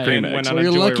 Cadbury Aye. cream And eggs. went on So a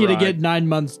you're lucky to joyride. get 9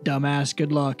 months, dumbass.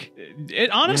 Good luck.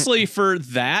 It honestly, for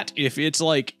that, if it's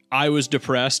like I was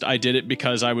depressed, I did it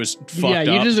because I was fucked Yeah,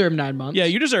 you up. deserve 9 months. Yeah,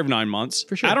 you deserve 9 months.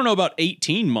 For sure. I don't know about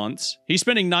 18 months. He's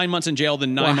spending 9 months in jail,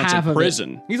 then 9 Well, months half in of it.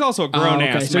 prison. He's also a Oh, grown okay.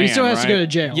 ass So he still has to go to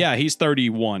jail. Yeah, he's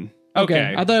 31.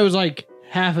 Okay. I thought it was like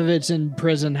half of it's in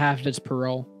prison, half of it's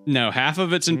parole. No, half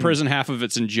of it's in prison, half of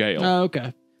it's in jail. Oh,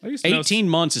 okay. I used to know- 18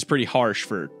 months is pretty harsh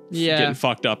for Yeah. getting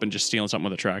fucked up and just stealing something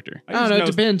with a tractor. I don't know. It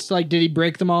depends. Like, did he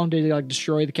break them all? Did he like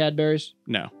destroy the Cadburys?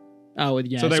 No. Oh,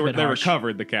 yeah. So it's they a bit harsh.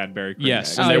 recovered the Cadbury cream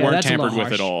Yes, eggs. and Oh, they yeah, weren't that's a tampered little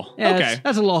with at harsh. all. Yeah, Okay.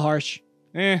 that's a little harsh.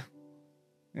 Eh.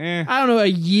 I don't know. A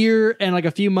year and like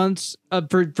a few months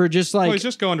for just Well, like he's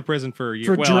just going to prison for a year.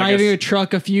 for Well, I driving a guess,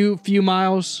 truck a few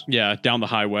miles. Yeah, down the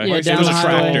highway. Yeah, it down was the a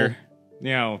highway. tractor.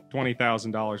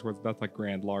 $20,000 worth. That's like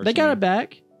grand larceny. They got it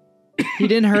back. He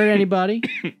didn't hurt anybody.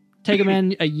 Take a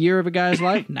man a year of a guy's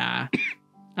life? Nah.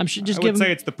 I'm sure just I give would say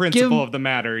him it's the principle him- of the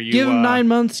matter. You give him 9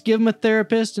 months, give him a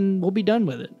therapist, and we'll be done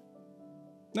with it.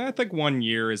 I think 1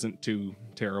 year isn't too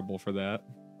terrible for that.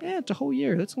 Yeah, it's a whole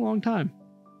year. That's a long time.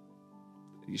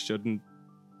 You shouldn't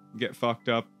get fucked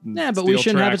up. And Yeah, but we steal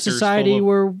shouldn't have a tractors society full of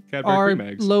where Cadbury our cream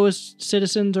eggs. lowest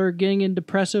citizens are getting in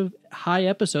depressive high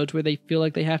episodes where they feel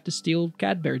like they have to steal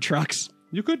Cadbury trucks.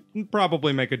 You could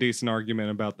probably make a decent argument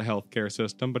about the healthcare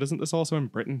system, but isn't this also in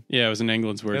Britain? Yeah, it was in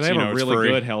England's words. Yeah, they have you know, a it's really free.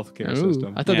 good healthcare Ooh,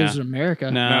 system. I thought Yeah. this was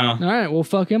America. No. All right, well,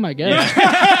 fuck him, I guess.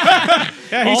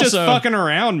 Yeah, he's just Also- fucking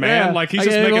around, man. Yeah. Like he's I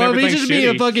just guess- making well, everything if he's just being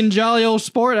a shitty. fucking jolly old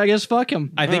sport, I guess fuck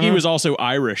him. I think he was also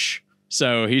Irish.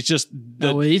 So he's just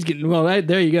Oh, well, he's getting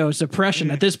there. You go. It's oppression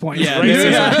at this point. yeah,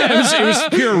 Racism. it was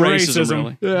pure racism.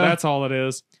 Really. Yeah. That's all it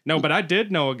is. No, but I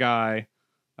did know a guy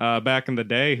back in the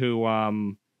day who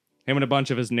him and a bunch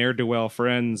of his ne'er-do-well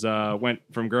friends went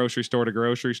from grocery store to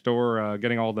grocery store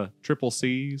getting all the triple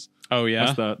C's. Oh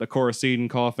yeah. That's the Coricidin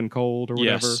cough and cold or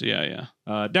whatever. Yes. Yeah.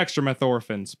 Yeah.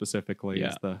 Dextromethorphan specifically Yeah.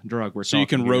 is the drug we're So you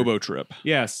talking can here. robo trip.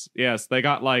 Yes. They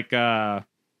got like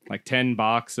 10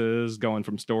 boxes going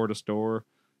from store to store.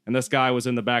 And this guy was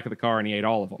in the back of the car and he ate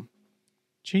all of them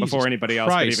before anybody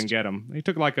else could even get them. He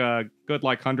took like a good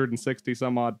 160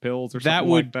 some odd pills or something That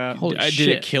would- like that. Holy Did it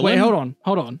shit. kill Wait, him?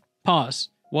 hold on. Pause.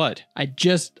 What? I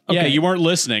just. Okay. Yeah, you weren't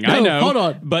listening. I No, know. hold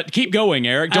on. But keep going,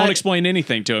 Eric. Don't I- explain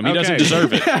anything to him. He Okay. doesn't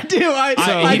deserve it. I do.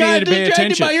 I he got needed to pay distracted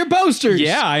attention. by your posters.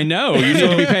 Yeah, I know. You need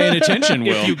to be paying attention,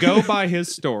 Will. If you go by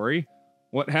his story,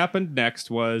 what happened next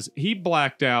was he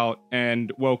blacked out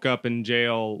and woke up in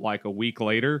jail like a week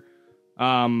later.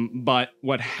 But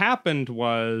what happened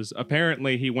was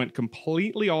apparently he went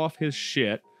completely off his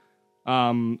shit,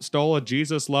 stole a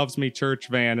Jesus Loves Me church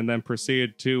van, and then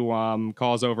proceeded to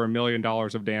cause over $1 million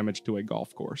of damage to a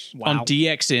golf course. On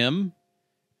DXM?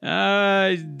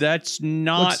 That's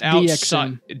not What's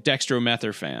outside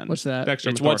dextromethorphan. What's that?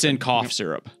 It's what's in Dextromethorphan. cough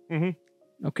syrup.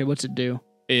 Okay, what's it do?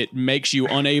 It makes you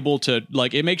unable to,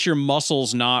 it makes your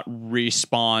muscles not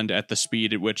respond at the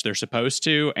speed at which they're supposed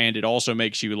to, and it also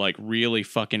makes you really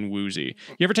fucking woozy.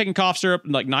 You ever taken cough syrup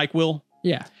like NyQuil?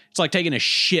 Yeah. It's like taking a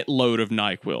shitload of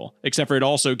NyQuil, except for it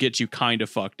also gets you kind of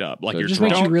fucked up, like So it you're just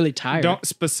drunk. makes you really tired.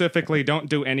 Don't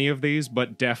do any of these,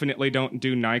 but definitely don't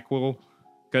do NyQuil.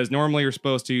 Because normally you're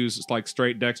supposed to use like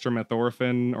straight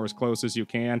dextromethorphan or as close as you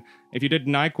can. If you did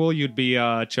NyQuil, you'd be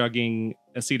chugging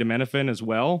acetaminophen as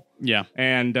well. Yeah.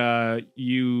 And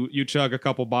you chug a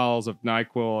couple bottles of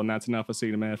NyQuil, and that's enough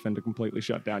acetaminophen to completely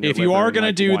shut down your If you liver are in, going to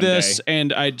like, do one this, day.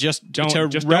 and I just Don't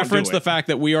reference do the it. fact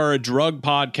that we are a drug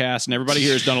podcast and everybody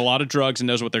here has done a lot of drugs and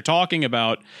knows what they're talking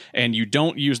about, and you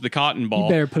don't use the cotton You ball.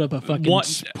 better put up a fucking What-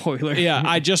 spoiler. Yeah,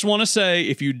 I just want to say,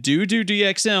 if you do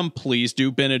DXM, please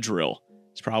do Benadryl.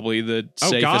 It's probably the Oh,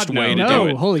 safest God, way to no. do No,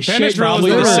 it. holy shit. Benadryl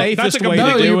Probably is the liver. safest That's a way to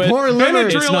No, do you it. poor liver.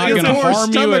 It's not is going to your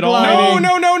harm you at all. stomach lining.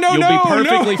 No, You'll be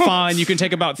perfectly no. fine. You can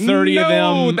take about 30 of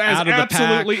No, them that's out of the pack.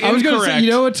 absolutely I was going to say, incorrect. you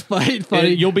know what's funny?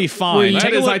 You'll be fine. That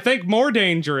Take a is, look- I think, more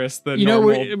dangerous than You know,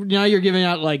 normal. now you're giving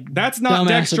out like That's not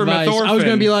dumbass advice. I was going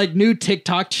to dextromethorphan. be like new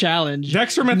TikTok challenge.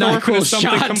 Dextromethorphan NyQuil is something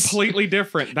shots. completely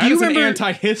different. Do That you is an remember-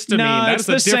 antihistamine. No, That it's is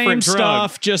a the same different drug.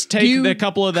 stuff. Just take you- a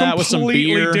couple of that with some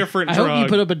Completely beer. different I drug. hope you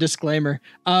put up a disclaimer.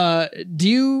 Do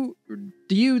you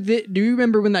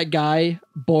remember when that guy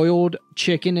boiled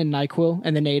chicken in NyQuil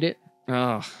and then ate it?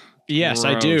 Ugh, Yes,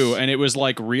 I gross. do, and it was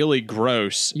like really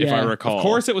gross, if I Yeah. recall. Of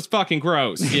course, it was fucking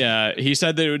gross. Yeah, he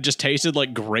said that it just tasted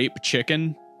like grape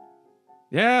chicken.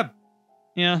 Yeah,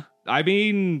 Yeah. I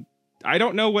mean, I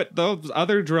don't know what those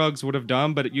other drugs would have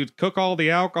done, but you'd cook all the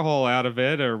alcohol out of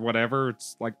it or whatever.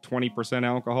 It's like 20%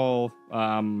 alcohol,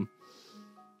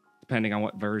 depending on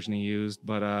what version he used.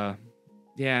 But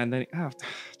yeah, and then I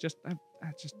just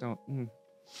don't.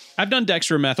 I've done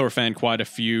dextromethorphan quite a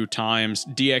few times.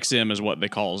 DXM is what they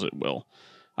calls it, Will.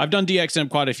 I've done DXM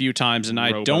quite a few times, and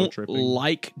I don't Robo-tripping.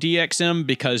 like DXM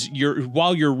because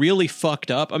while you're really fucked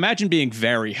up, imagine being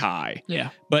very high. Yeah.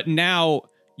 But now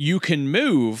you can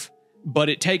move, but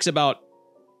it takes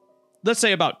let's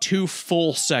say about 2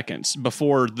 full seconds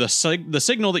before the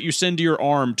signal that you send to your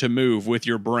arm to move with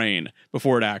your brain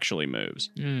before it actually moves.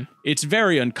 Mm. It's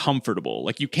very uncomfortable.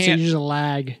 Like you So can't, you just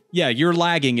lag. yeah, you're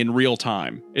lagging in real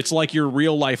time. It's like your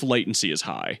real life latency is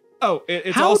high. Oh,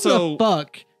 it's How also the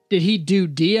fuck did he do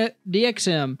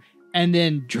DXM and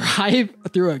then drive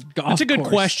through a golf That's a good course?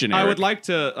 question, I Eric. would like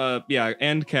to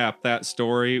end cap that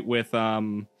story with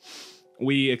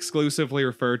we exclusively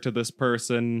refer to this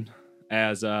person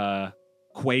as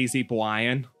Quasi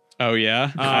Brian. Oh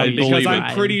yeah, I Because believe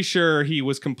I'm it. pretty sure he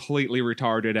was completely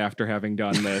retarded after having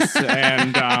done this.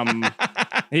 And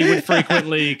he would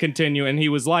frequently continue, and he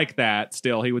was like that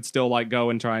still. He would still like go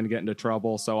and try and get into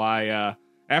trouble. So I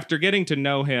after getting to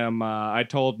know him, I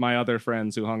told my other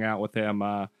friends who hung out with him,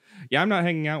 yeah, I'm not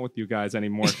hanging out with you guys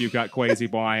anymore if you've got Quasi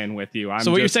Brian with you.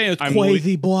 So what you're saying is I'm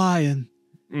Quasi Brian.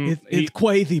 he,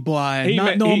 Quasi Brian, he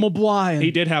ma- he- Brian.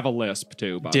 he did have a lisp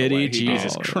too, by Did the way. he?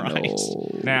 Jesus did. Christ.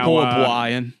 Now, Poor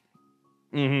Brian.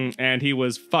 and he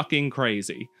was fucking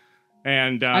crazy.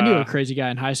 And I knew a crazy guy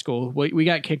in high school. We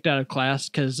got kicked out of class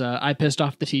because I pissed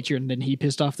off the teacher, and then he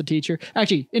pissed off the teacher.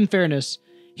 Actually, in fairness,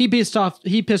 he pissed off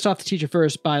the teacher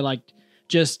first by like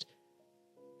just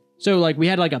so like we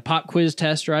had like a pop quiz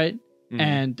test, right? Mhm.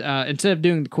 And instead of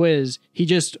doing the quiz, he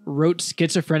just wrote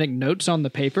schizophrenic notes on the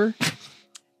paper.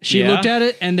 She Yeah. looked at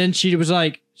it, and then she was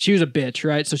like, she was a bitch,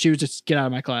 right? So she was just get out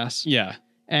of my class. Yeah.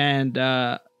 And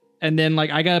then like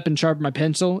I got up and sharpened my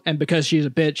pencil, and because she's a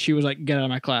bitch, she was like, get out of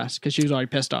my class because she was already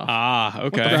pissed off. Ah, what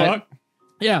okay. the fuck?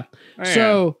 Yeah. Man.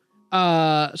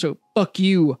 So fuck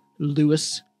you,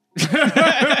 Lewis.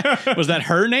 Was that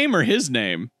her name or his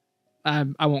name?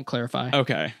 I won't clarify.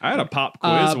 Okay. I had a pop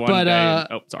quiz one but, day.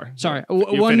 Oh, sorry. Sorry. You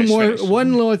One finish.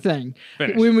 one little thing.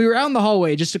 Finish. When we were out in the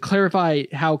hallway, just to clarify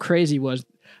how crazy he was,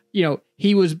 you know,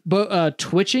 he was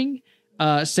twitching,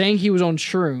 saying he was on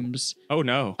shrooms. Oh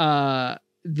no.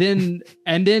 Then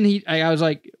I was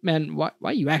like, man, why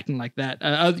are you acting like that?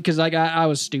 Because like I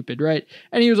was stupid, right?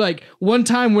 And he was like, one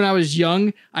time when I was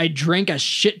young, I drank a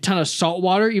shit ton of salt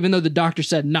water, even though the doctor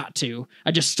said not to.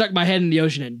 I just stuck my head in the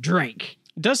ocean and drank.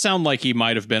 It does sound like he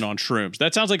might have been on shrooms.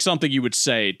 That sounds like something you would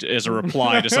say as a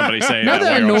reply to somebody saying, Now that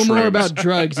I "We're on know more shrooms." about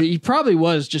drugs, he probably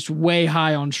was just way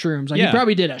high on shrooms. Like Yeah. he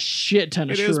probably did a shit ton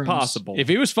of It shrooms. is possible. If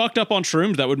he was fucked up on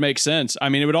shrooms, that would make sense. I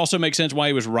mean, it would also make sense why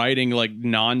he was writing like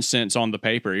nonsense on the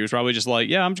paper. He was probably just like,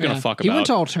 "Yeah, I'm just gonna Yeah. fuck He about." went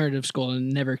to alternative school and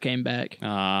never came back.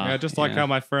 Yeah, just like how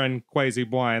my friend Quasi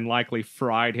Brian likely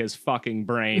fried his fucking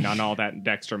brain on all that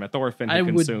dextromethorphan he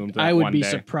consumed that I would one be day.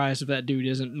 surprised if that dude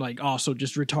isn't like also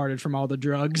just retarded from all the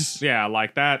drugs. Yeah,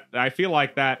 like that. I feel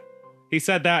like that. He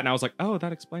said that, and I was like, oh,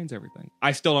 that explains everything.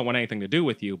 I still don't want anything to do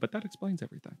with you, but that explains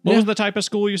everything. What Yeah. was the type of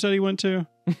school you said he went to?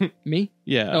 Me?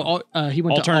 Yeah. He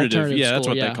went to alternative Yeah, that's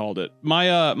school, what they called it.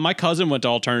 My cousin went to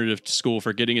alternative school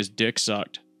for getting his dick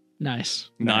sucked.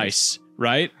 Nice. Nice.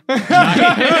 right?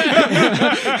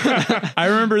 I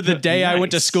remember the day I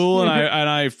went to school and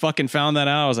I fucking found that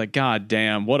out. I was like, God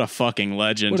damn, what a fucking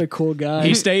legend. What a cool guy.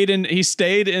 He stayed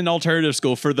in alternative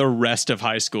school for the rest of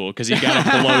high school because he got a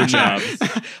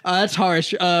blowjob. That's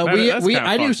harsh. that's I knew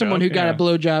kinda someone fucked who up, got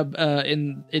a yeah.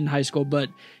 blowjob in high school, but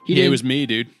he It didn't. was me,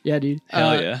 dude. Yeah, dude.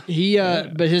 Hell yeah. He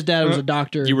but his dad was a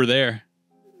doctor. You were there.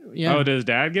 Yeah. Oh, did his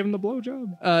dad give him the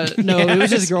blowjob? No, it was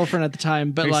his Yes. girlfalls at the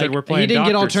time, but He like said, "We're he playing didn't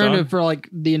get doctor, alternative son." for like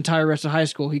the entire rest of high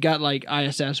school. He got like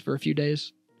ISS for a few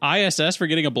days. ISS for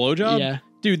getting a blowjob? Yeah.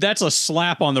 Dude, that's a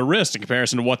slap on the wrist in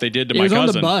comparison to what they did to It my was cousin.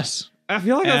 on the bus. I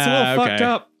feel like that's a little okay. fucked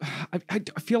up.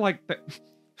 I feel like that.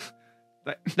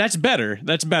 That's better.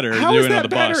 That's better. How doing is it on that the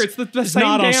better? bus. It's the It's same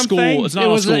not on damn school. thing. It's not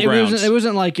on school grounds. It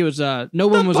wasn't like it was no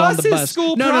one was on bus the is bus.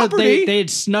 school no, property. they had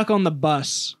snuck on the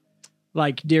bus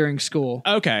like during school.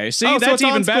 Okay, see, Oh, so that's it's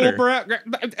even on school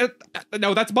better.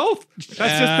 no, that's both. That's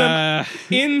just them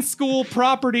in school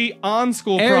property, on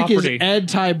school Eric property. is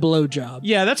anti blowjob.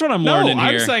 Yeah, that's what I'm No, learning I'm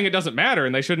here. saying it doesn't matter,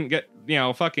 and they shouldn't get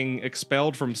fucking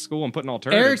expelled from school and put in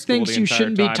alternative Eric school thinks the you entire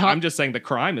shouldn't be time. taught- I'm just saying the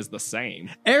crime is the same.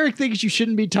 Eric thinks you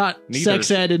shouldn't be taught Neither.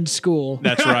 sex ed in school.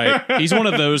 That's right. He's one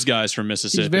of those guys from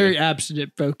Mississippi. He's very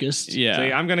abstinent focused. Yeah. See,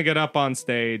 I'm gonna get up on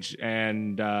stage,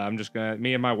 and I'm just gonna.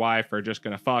 Me and my wife are just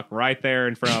gonna fuck right there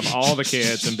in front of all the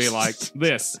kids and be like,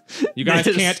 "This, you guys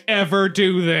This. can't ever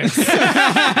do this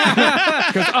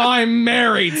because I'm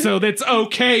married, so that's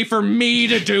okay for me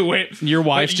to do it." Your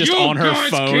wife's But just you on her guys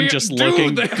phone, can't just do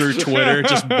looking this. through Twitter,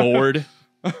 just bored.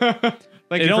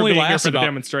 Thank It you for only being here lasts for the about-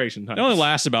 demonstration. It only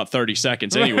lasts about 30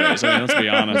 seconds anyways. I mean, let's be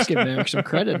Let's honest. give Eric some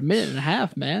credit. A minute and a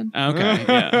half, man. Okay,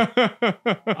 yeah.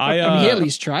 I mean, he at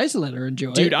least tries to let her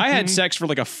enjoy Dude, it. I had sex for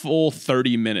like a full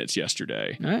 30 minutes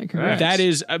yesterday. All right, congrats. That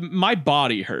is, my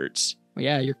body hurts. Well,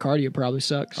 yeah, your cardio probably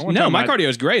sucks. One No, time my I- cardio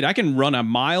is great. I can run 1.5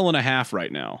 miles right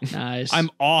now. Nice. I'm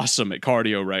awesome at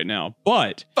cardio right now,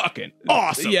 but fucking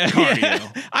awesome yeah,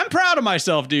 cardio. I'm proud of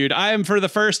myself, dude. I am for the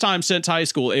first time since high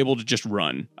school able to just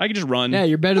run. I can just run. Yeah,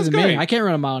 you're better That's than me. great. I can't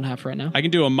run 1.5 miles right now. I can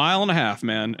do 1.5 miles,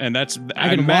 man, and that's I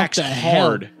can walk max the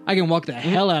hard. hell. I can walk the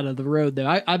hell out of the road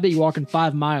though. I'd be walking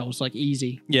 5 miles like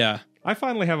easy. Yeah, I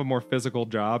finally have a more physical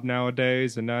job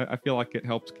nowadays, and I feel like it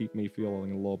helps keep me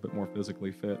feeling a little bit more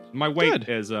physically fit. My weight Good.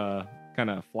 is kind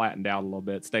of flattened out a little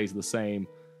bit, stays the same,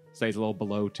 stays a little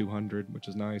below 200, which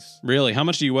is nice. really. How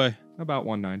much do you weigh? About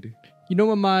 190. You know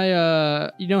what my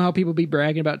you know how people be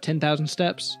bragging about 10,000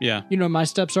 steps? Yeah, You know what my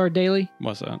steps are daily?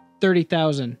 what's that?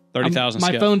 30,000. 30,000 My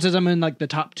steps. phone says I'm in like the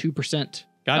top 2%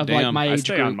 God of damn. like my I age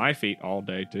stay group. on my feet all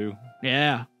day too.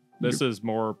 Yeah. This is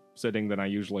more sitting than I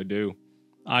usually do.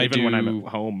 I Even do. when I'm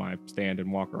at home, I stand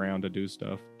and walk around to do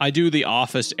stuff. I do the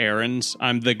office errands.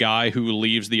 I'm the guy who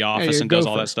leaves the office you're and does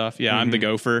all gopher. that stuff. Yeah, I'm the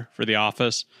gopher for the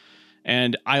office.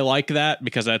 And I like that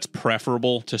because that's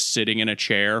preferable to sitting in a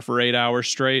chair for 8 hours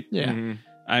straight. Yeah. Mhm.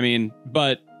 I mean,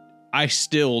 but I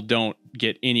still don't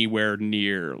get anywhere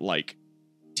near like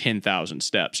 10,000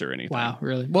 steps or anything. Wow,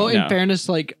 really? Well, No. in fairness,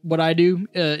 like what I do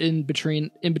in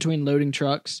between loading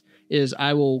trucks is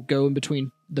I will go in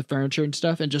between the furniture and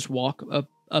stuff and just walk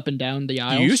up and down the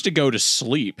aisles. You used to go to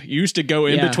sleep. You used to go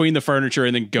in Yeah. between the furniture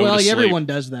and then go well, to like sleep. everyone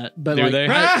does that, but Do like they?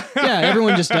 yeah,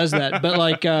 everyone just does that. But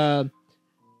like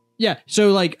yeah,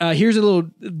 so like here's a little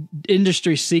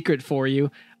industry secret for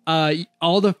you.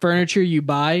 All the furniture you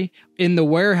buy in the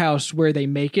warehouse where they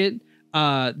make it,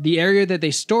 the area that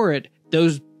they store it,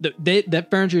 that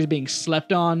furniture is being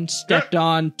slept on, stepped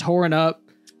on, torn up.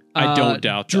 I don't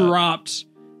doubt that. dropped.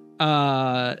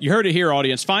 You heard it here,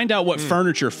 audience. Find out what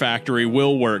furniture factory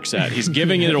Will works at. He's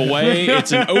giving it away.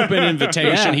 It's an open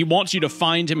invitation. Yeah. He wants you to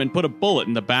find him and put a bullet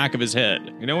in the back of his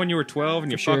head. You know when you were 12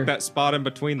 and you sure. fucked that spot in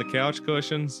between the couch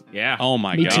cushions? Yeah. Oh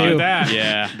my Me god. too. They do that.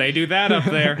 Yeah. They do that up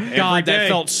there. God, every that day.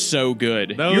 felt so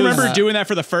good. Those- You remember doing that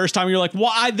for the first time? You're like,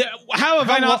 "Why? How have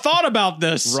I not thought about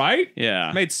this?" right.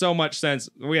 Yeah. Made so much sense.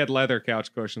 We had leather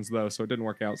couch cushions though, so it didn't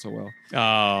work out so well.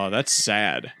 Oh, that's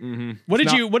sad. Mm-hmm.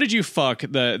 What did you fuck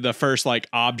the first like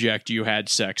object you had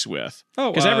sex with?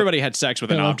 Oh, Because everybody had sex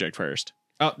with an pillow. object first.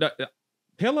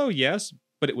 Pillow, yes,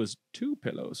 but it was two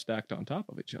pillows stacked on top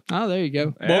of each other. Oh, there you go.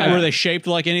 What, Yeah. were they shaped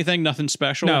like anything? Nothing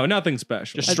special? No, nothing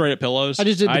special. Just straight up pillows. I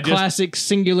just did the I just- classic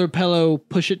singular pillow,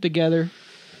 push it together.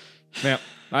 Yeah,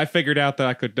 I figured out that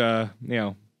I could,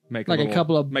 make Like a little,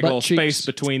 couple of make a little butt space cheeks.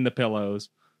 between the pillows.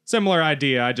 Similar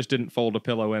idea. I just didn't fold a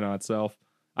pillow in on itself.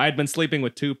 I had been sleeping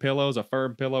with two pillows, a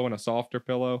firm pillow and a softer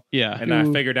pillow, yeah. and I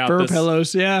Ooh, figured out fur this.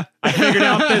 pillows. Yeah, I figured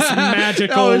out this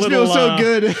magical oh, it little. feels so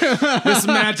good. This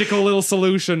magical little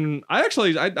solution. I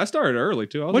started early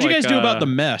too. I was What'd you like, guys do about the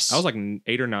mess? I was like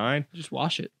 8 or 9. Just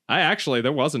wash it.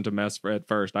 There wasn't a mess at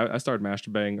first. I started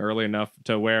masturbating early enough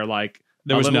to where like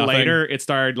There was a little nothing. later, it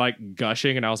started like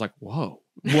gushing, and I was like, "Whoa!"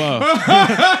 Whoa.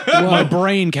 My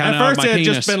brain At kind of out of first, my it had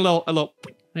penis. just been a little,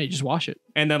 Hey, just wash it.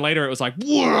 and then later it was like,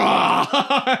 "Whoa!"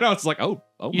 And I was like, "Oh,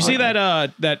 You see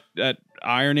that that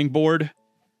ironing board?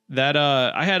 That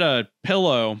I had a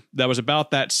pillow that was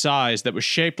about that size that was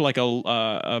shaped like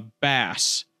a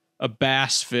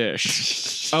bass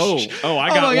fish. Oh, I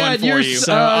got my one God, for you're you.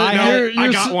 so- I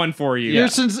you're got so- one for you. You're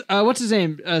since what's his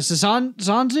name?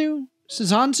 Sanzu?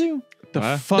 The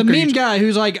What? fuck The are meme you? guy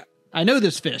who's like, I know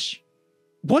this fish.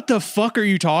 What the fuck are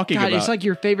you talking God, about? it's like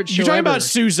your favorite show You're talking ever. about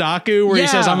Suzaku, where he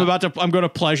says, Yeah. I'm going to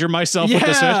pleasure myself with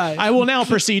this fish. Yeah. I will now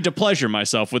proceed to pleasure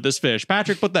myself with this fish.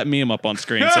 Patrick, put that meme up on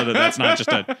screen so that that's not just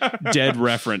a dead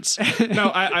reference. No,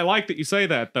 I like that you say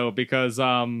that though, because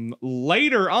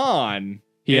later on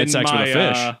He had in sex with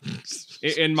a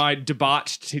fish. In my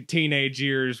debauched teenage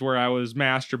years where I was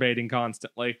masturbating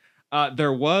constantly,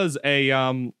 there was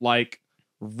a like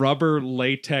rubber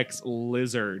latex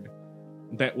lizard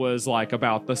that was like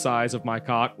about the size of my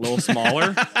cock, a little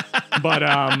smaller. But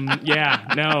yeah,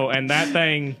 no, and that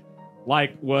thing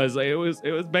like was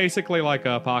basically like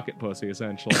a pocket pussy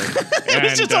essentially.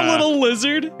 It's just a little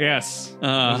lizard. Yes, it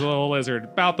was a little lizard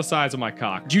about the size of my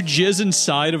cock. Did you jizz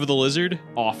inside of the lizard?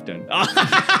 Often.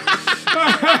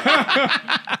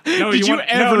 Did you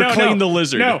ever clean the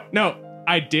lizard? No,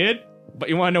 I did. But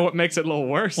you want to know what makes it a little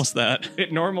worse? What's that?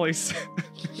 It normally.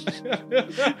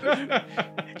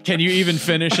 Can you even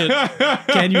finish it?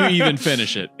 Can you even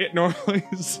finish it? It normally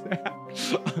sat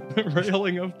on the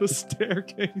railing of the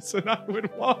staircase, and I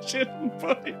would wash it and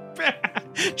put it back.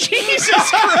 Jesus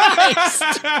Christ!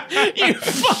 You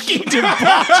fucking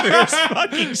debaucherous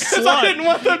fucking Because I slut! didn't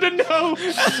want them to know.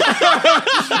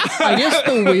 I guess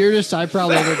the weirdest I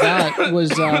probably ever got was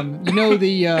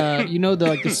the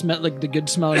like the smell like the good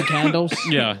smelling candles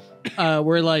Yeah.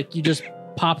 where like you just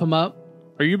pop them up.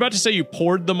 Are you about to say you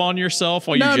poured them on yourself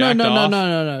while No, you no, jacked no, no, off? no,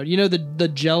 no, no. You know the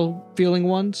gel feeling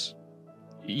ones?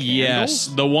 Yes,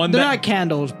 Candles? the one They're that not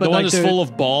candles, but the one like that's they're- full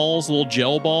of balls, little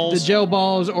gel balls. the gel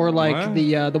balls, or like What?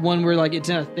 the one where like it's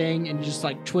in a thing and you just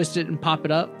like twist it and pop it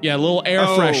up. Yeah, little air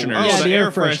fresheners. Oh, Yeah, the the air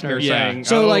air freshener. freshener. Yeah. Saying,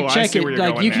 So like I check see it. where you're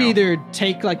Like going you can now. either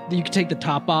take the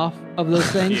top off of those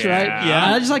things, Yeah. right? Yeah.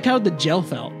 And I just liked how the gel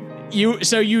felt.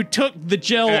 So you took the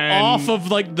gel And- off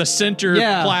of like the center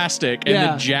Yeah. plastic and Yeah.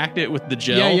 then jacked it with the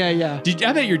gel. Yeah.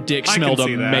 I bet your dick I can smelled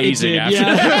see that. amazing It did, after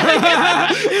yeah.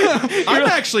 that. I'm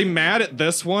actually mad at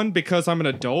this one because I'm an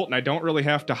adult and I don't really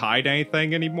have to hide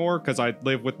anything anymore because I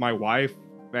live with my wife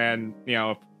and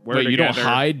if we're Wait, you don't together-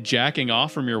 hide jacking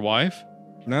off from your wife?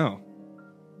 No.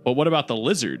 But what about the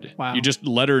lizard? Wow. You just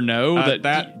let her know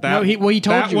that No, he told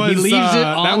that you he leaves it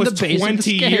that on was the base of the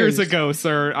 20 years stairs. ago,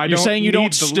 sir. I you're don't saying you need don't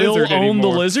the still lizard own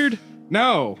anymore. the lizard?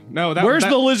 No. Where's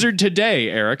the lizard today,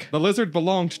 Eric? The lizard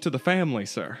belonged to the family,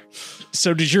 sir.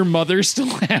 So did your mother still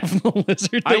have the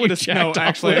lizard? I that would you have no. jacked off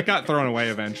Actually, it with? got thrown away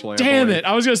eventually. I Damn believe. it!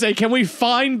 I was gonna say, can we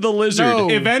find the lizard? No.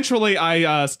 Eventually,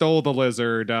 I stole the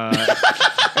lizard and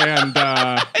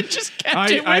I just kept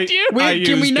I, it with you. Wait, I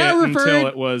can we used now it refer- until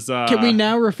it was. Can we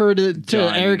now refer to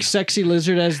done. Eric's sexy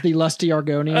lizard as the lusty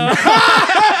Argonian?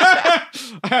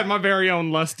 I had my very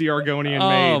own lusty Argonian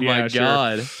maid. Oh my Yeah, sure.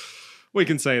 god! We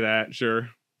can say that, sure.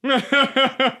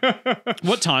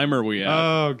 What time are we at?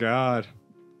 Oh god.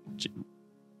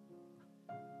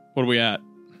 What are we at?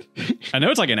 I know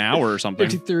it's like an hour or something.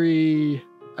 53,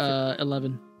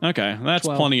 11, Okay, that's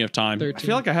 12, plenty of time. 13. I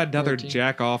feel like I had another 14.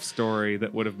 jack off story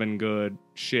that would have been good.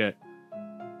 Shit.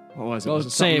 What was it? Well, Was it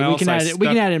say something it. We else can I add it. We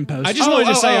can stuck- add it in post. I just wanted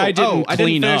to say I didn't I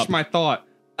clean didn't finish up. my thought.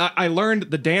 I learned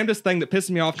the damnedest thing that pissed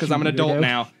me off because I'm an adult Weirdo.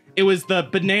 now. It was the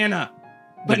banana.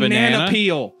 The banana?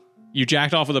 peel. You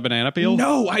jacked off with a banana peel?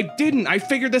 No, I didn't. I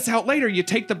figured this out later. You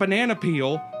take the banana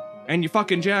peel and you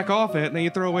fucking jack off it, and then you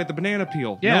throw away the banana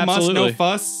peel. Yeah, no muss, absolutely. no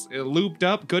fuss. Lubed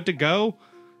up, good to go.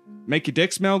 Make your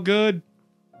dick smell good.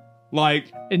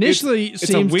 Like Initially, it's a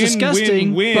seems win,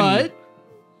 disgusting, win, win. but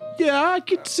yeah, I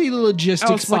could see the I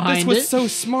logistics was like, behind this was it. so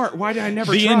smart. Why did I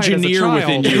never The try engineer it as a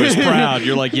within child? you is proud.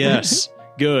 You're like, yes,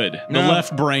 good. The No.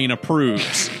 left brain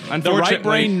approves. The right Unfortunately-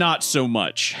 brain, not so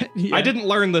much. Yeah. I didn't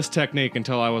learn this technique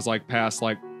until I was like past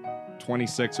like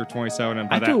 26 or 27, and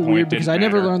by I that feel point, weird it because didn't I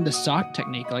never matter. learned the sock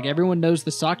technique. Like everyone knows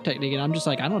the sock technique, and I'm just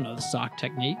like, I don't know the sock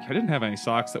technique. I didn't have any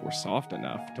socks that were soft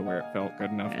enough to where it felt good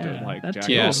enough Yeah, to like that's jack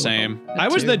cool. Yeah, off. same. That I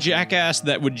was too. the jackass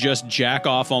that would just jack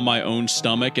off on my own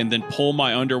stomach and then pull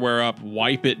my underwear up,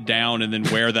 wipe it down, and then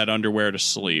wear that underwear to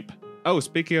sleep. Oh,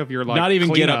 speaking of your like, Not even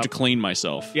get up cleanup- to clean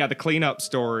myself. Yeah, the cleanup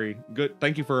story. Good.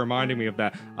 Thank you for reminding me of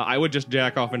that. I would just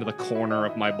jack off into the corner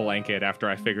of my blanket after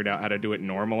I figured out how to do it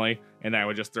normally, and then I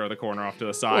would just throw the corner off to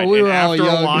the side. Well, we and were all after a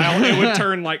young. while, it would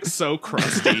turn like so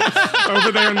crusty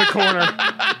over there in the corner.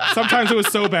 Sometimes it was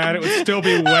so bad it would still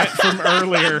be wet from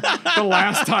earlier, the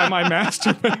last time I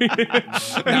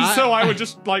masturbated. And so I would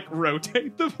just like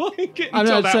rotate the blanket I'm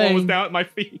until not that one was saying- down at my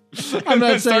feet. I'm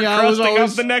not saying I was crusting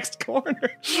always- up the next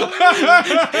corner. I'm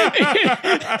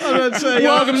not saying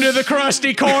Welcome to the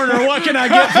crusty corner. What can I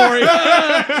get for you?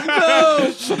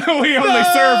 We only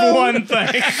serve one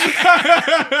thing.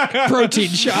 protein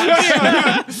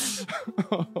shots.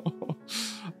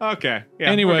 Okay. Yeah,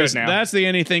 we're Anyways, good now. that's the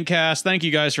Anything Cast. Thank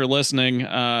you guys for listening.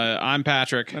 I'm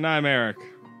Patrick. And I'm Eric.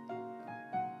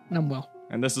 I'm well.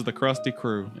 And this is the Krusty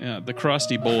Crew. Yeah, the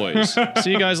Crusty Boys.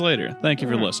 See you guys later. Thank you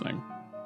for listening.